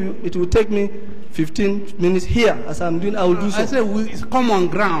it will take me 15 minutes here, as I'm doing. I will do so. I say it's common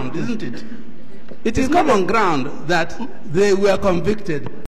ground, isn't it? It is common ground that they were convicted.